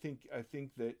 Nate. I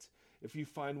think that if you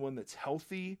find one that's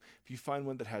healthy, if you find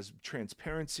one that has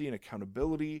transparency and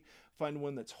accountability, find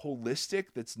one that's holistic,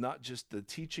 that's not just the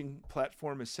teaching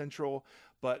platform is central,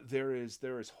 but there is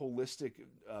holistic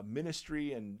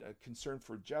ministry and concern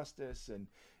for justice,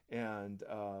 and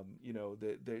you know,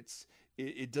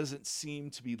 it doesn't seem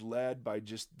to be led by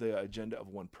just the agenda of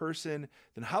one person,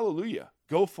 then hallelujah,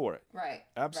 go for it. Right.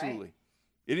 Absolutely. Right.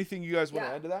 Anything you guys want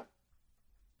to add to that?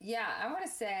 Yeah, I want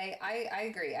to say I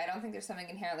agree. I don't think there's something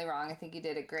inherently wrong. I think you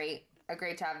did a great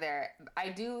job there. I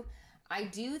do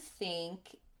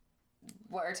think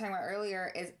what we were talking about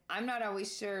earlier is I'm not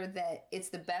always sure that it's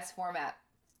the best format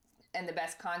and the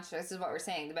best construct. This is what we're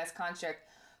saying, the best construct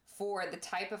for the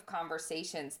type of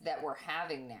conversations that we're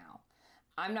having now.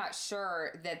 I'm not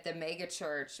sure that the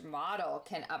megachurch model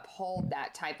can uphold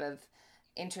that type of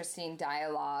interesting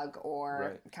dialogue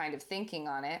or kind of thinking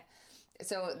on it.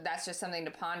 So that's just something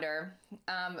to ponder.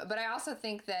 But I also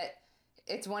think that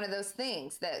it's one of those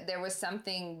things that there was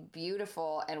something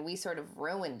beautiful and we sort of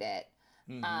ruined it.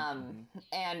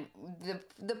 And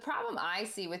the problem I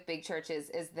see with big churches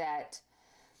is that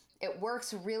it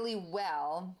works really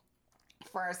well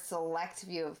for a select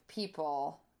few of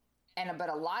people, but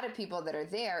a lot of people that are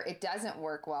there, it doesn't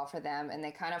work well for them, and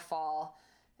they kind of fall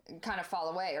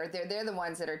away, or they're the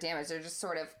ones that are damaged. They're just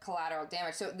sort of collateral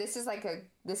damage. So this is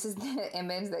the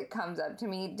image that comes up to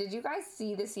me. Did you guys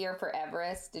see this year for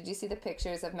Everest? Did you see the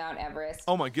pictures of Mount Everest?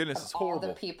 Oh my goodness, it's horrible.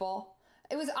 All the people.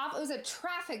 It was awful. It was a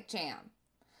traffic jam.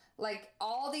 Like,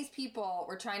 all these people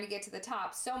were trying to get to the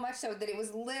top, so much so that it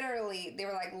was literally, they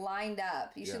were like lined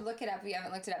up. You should look it up if you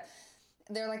haven't looked it up.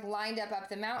 They're like lined up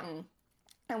the mountain.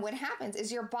 And what happens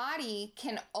is your body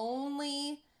can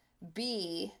only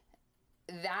be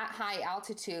that high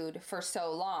altitude for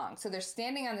so long. So they're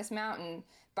standing on this mountain.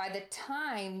 By the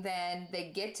time then they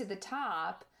get to the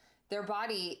top, their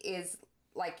body is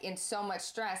like in so much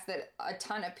stress that a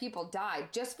ton of people died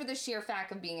just for the sheer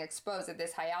fact of being exposed at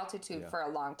this high altitude for a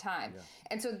long time.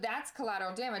 And so that's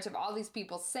collateral damage of all these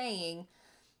people saying,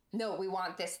 no, we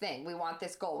want this thing. We want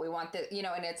this goal. We want this,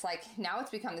 and it's like, now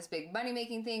it's become this big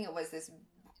money-making thing.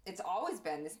 It's always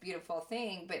been this beautiful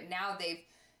thing, but now they've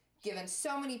given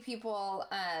so many people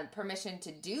permission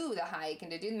to do the hike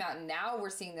and to do the mountain. Now we're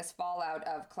seeing this fallout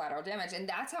of collateral damage. And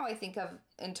that's how I think of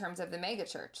in terms of the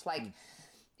megachurch. Like,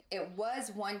 it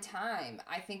was one time,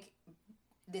 I think,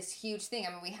 this huge thing. I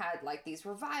mean, we had like these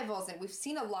revivals and we've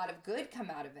seen a lot of good come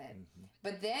out of it.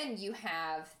 But then you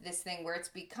have this thing where it's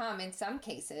become, in some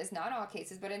cases, not all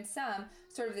cases, but in some,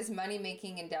 sort of this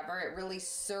money-making endeavor. It really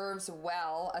serves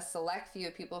well a select few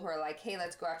of people who are like, hey,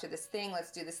 let's go after this thing,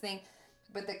 let's do this thing.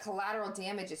 But the collateral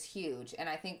damage is huge, and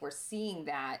I think we're seeing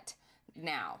that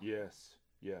now. Yes,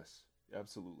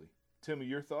 absolutely. Timmy,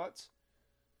 your thoughts?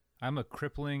 I'm a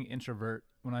crippling introvert.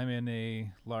 When I'm in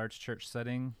a large church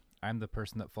setting, I'm the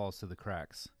person that falls through the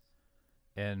cracks.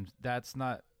 And that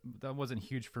wasn't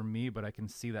huge for me, but I can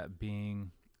see that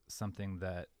being something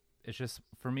that it's just,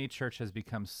 for me, church has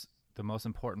become, the most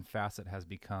important facet has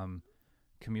become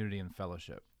community and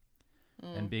fellowship.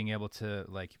 And being able to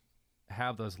like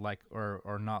have those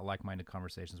or not like-minded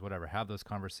conversations, whatever, have those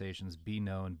conversations, be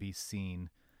known, be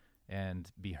seen, and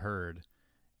be heard.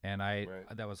 And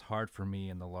that was hard for me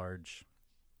in the large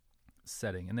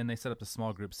setting. And then they set up the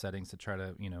small group settings to try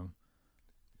to,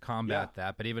 combat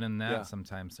that. But even in that,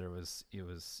 sometimes it was,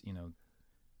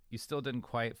 you still didn't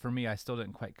quite, for me, I still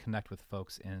didn't quite connect with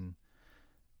folks in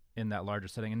that larger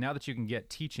setting. And now that you can get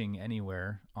teaching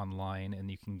anywhere online, and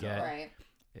you can get,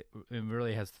 it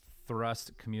really has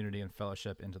thrust community and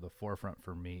fellowship into the forefront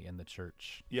for me in the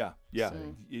church.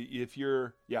 Setting. If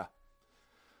you're,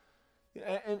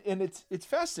 and it's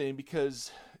fascinating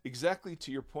because exactly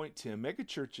to your point, Tim,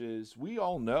 megachurches, we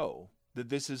all know that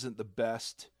this isn't the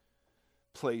best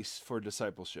place for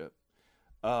discipleship.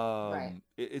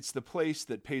 It's the place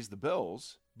that pays the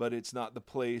bills, but it's not the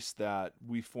place that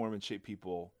we form and shape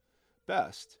people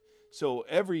best. So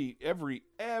every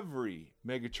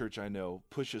megachurch I know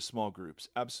pushes small groups,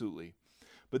 absolutely.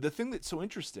 But the thing that's so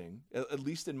interesting, at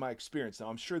least in my experience, now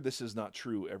I'm sure this is not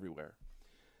true everywhere,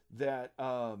 that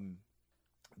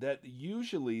that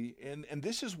usually, and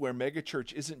this is where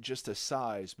megachurch isn't just a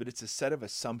size, but it's a set of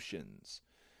assumptions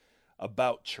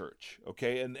about church,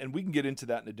 okay? And we can get into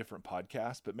that in a different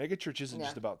podcast, but megachurch isn't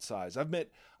just about size. I've been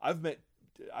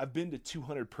to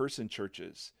 200-person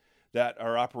churches that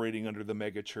are operating under the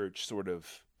megachurch sort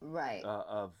of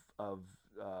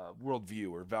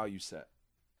worldview or value set.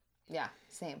 Yeah,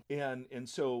 same. And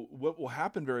so what will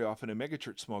happen very often in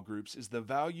megachurch small groups is the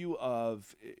value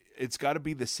of it's got to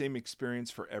be the same experience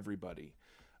for everybody.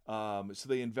 So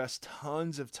they invest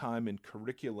tons of time in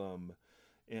curriculum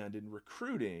and in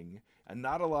recruiting, and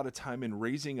not a lot of time in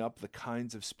raising up the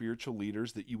kinds of spiritual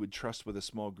leaders that you would trust with a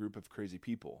small group of crazy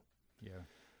people. Yeah.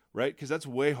 Right? Because that's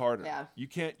way harder. Yeah. You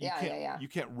can't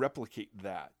replicate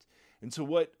that. And so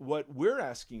what we're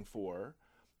asking for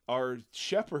are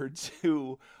shepherds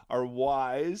who are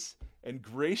wise and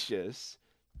gracious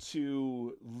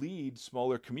to lead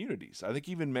smaller communities. I think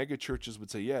even mega churches would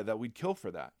say, that we'd kill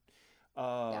for that.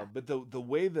 But the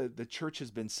way that the church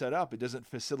has been set up, it doesn't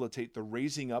facilitate the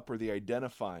raising up or the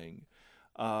identifying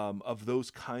of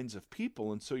those kinds of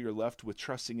people. And so you're left with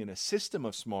trusting in a system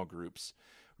of small groups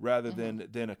rather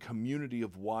than a community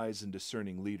of wise and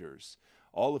discerning leaders,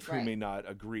 all of whom may not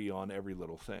agree on every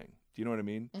little thing. Do you know what I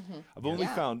mean? I've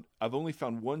only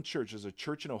found one church. There's a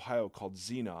church in Ohio called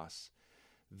Xenos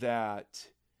that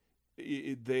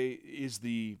and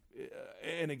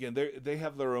again, they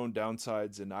have their own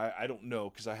downsides, and I don't know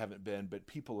because I haven't been, but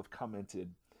people have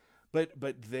commented, but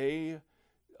they,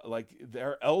 like,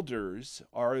 their elders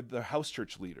are the house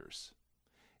church leaders.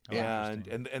 And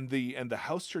the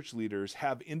house church leaders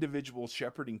have individual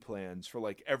shepherding plans for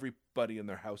like everybody in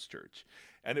their house church.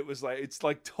 And it's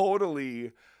like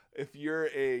totally, if you're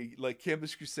a like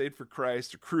Campus Crusade for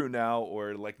Christ or Crew Now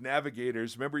or like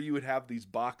Navigators, remember you would have these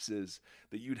boxes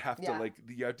that you'd have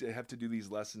to have to do these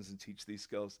lessons and teach these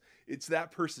skills. It's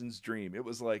that person's dream. It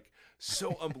was like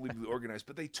so unbelievably organized,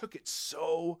 but they took it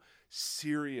so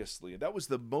seriously. That was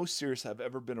the most serious I've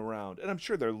ever been around. And I'm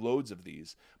sure there are loads of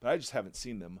these, but I just haven't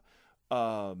seen them.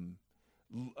 The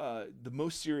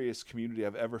most serious community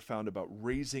I've ever found about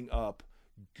raising up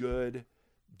good,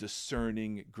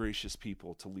 discerning, gracious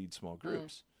people to lead small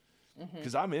groups.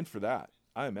 Because I'm in for that.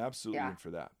 I am absolutely in for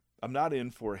that. I'm not in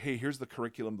for, hey, here's the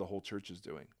curriculum the whole church is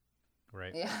doing.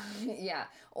 Right. Yeah. Yeah.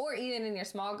 Or even in your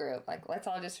small group, like, let's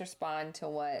all just respond to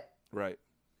what. Right.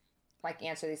 Like,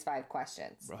 answer these 5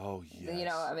 questions. Oh, yes. You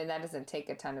know, I mean, that doesn't take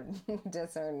a ton of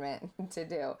discernment to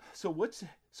do. So what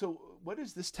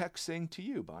is this text saying to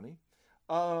you, Bonnie?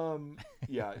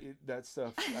 That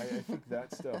stuff. I think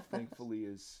that stuff, thankfully,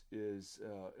 is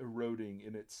eroding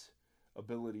in its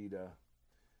ability to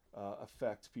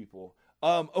affect people.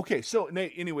 Okay, so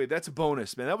Nate, anyway, that's a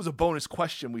bonus, man. That was a bonus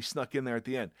question we snuck in there at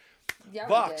the end. Yeah,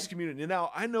 Vox community. Now,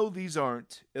 I know these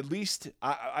aren't. At least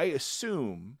I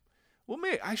assume. Well,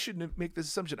 I shouldn't make this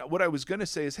assumption. What I was going to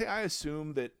say is, hey, I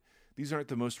assume that these aren't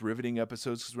the most riveting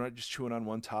episodes because we're not just chewing on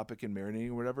one topic and marinating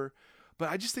or whatever. But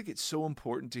I just think it's so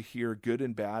important to hear good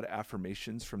and bad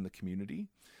affirmations from the community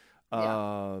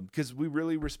because we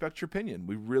really respect your opinion.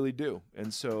 We really do.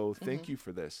 And so thank you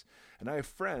for this. And I have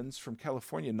friends from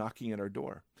California knocking at our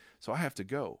door. So I have to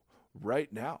go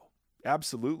right now.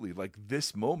 Absolutely. Like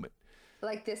this moment.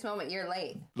 Like this moment, you're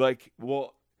late. Like,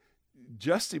 well,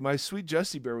 my sweet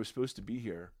Justy Bear was supposed to be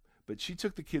here, but she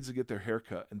took the kids to get their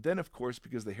haircut. And then, of course,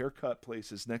 because the haircut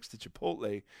place is next to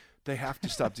Chipotle, they have to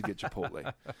stop to get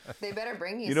Chipotle. They better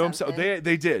bring you know something. What I'm saying?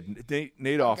 They did.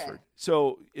 Nate offered.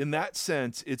 So in that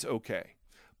sense, it's okay.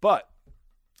 But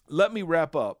let me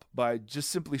wrap up by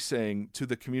just simply saying to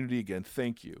the community again,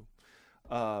 thank you.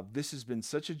 This has been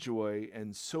such a joy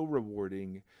and so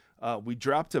rewarding. We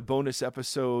dropped a bonus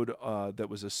episode that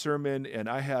was a sermon, and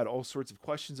I had all sorts of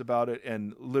questions about it,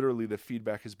 and literally the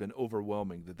feedback has been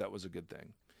overwhelming that was a good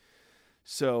thing.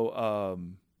 So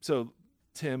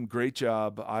Tim, great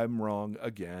job. I'm wrong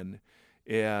again.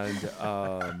 And,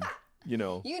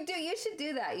 You should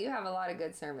do that. You have a lot of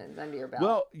good sermons under your belt.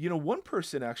 Well, one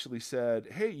person actually said,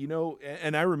 hey,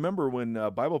 and I remember when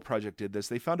Bible Project did this,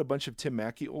 they found a bunch of Tim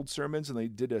Mackey old sermons, and they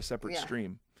did a separate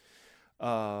stream.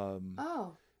 And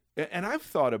I've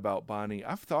thought about, Bonnie,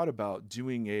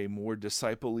 doing a more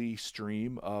disciple-y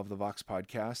stream of the Vox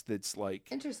podcast that's like...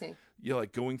 Interesting.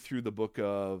 Like going through the book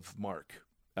of Mark.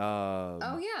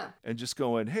 And just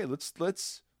going, hey, let's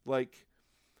like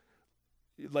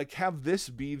have this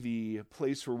be the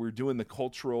place where we're doing the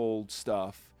cultural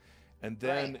stuff. And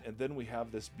then we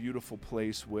have this beautiful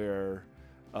place where,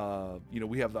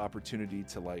 we have the opportunity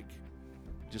to like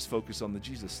just focus on the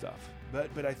Jesus stuff.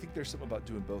 But I think there's something about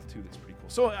doing both too that's pretty cool.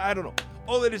 So I don't know.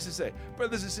 All that is to say,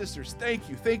 brothers and sisters, thank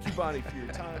you. Thank you, Bonnie, for your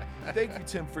time. Thank you,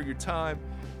 Tim, for your time.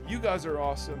 You guys are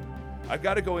awesome. I've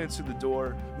got to go answer the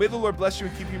door. May the Lord bless you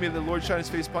and keep you. May the Lord shine his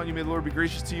face upon you. May the Lord be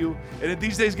gracious to you. And in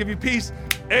these days give you peace.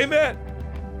 Amen.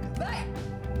 Bye.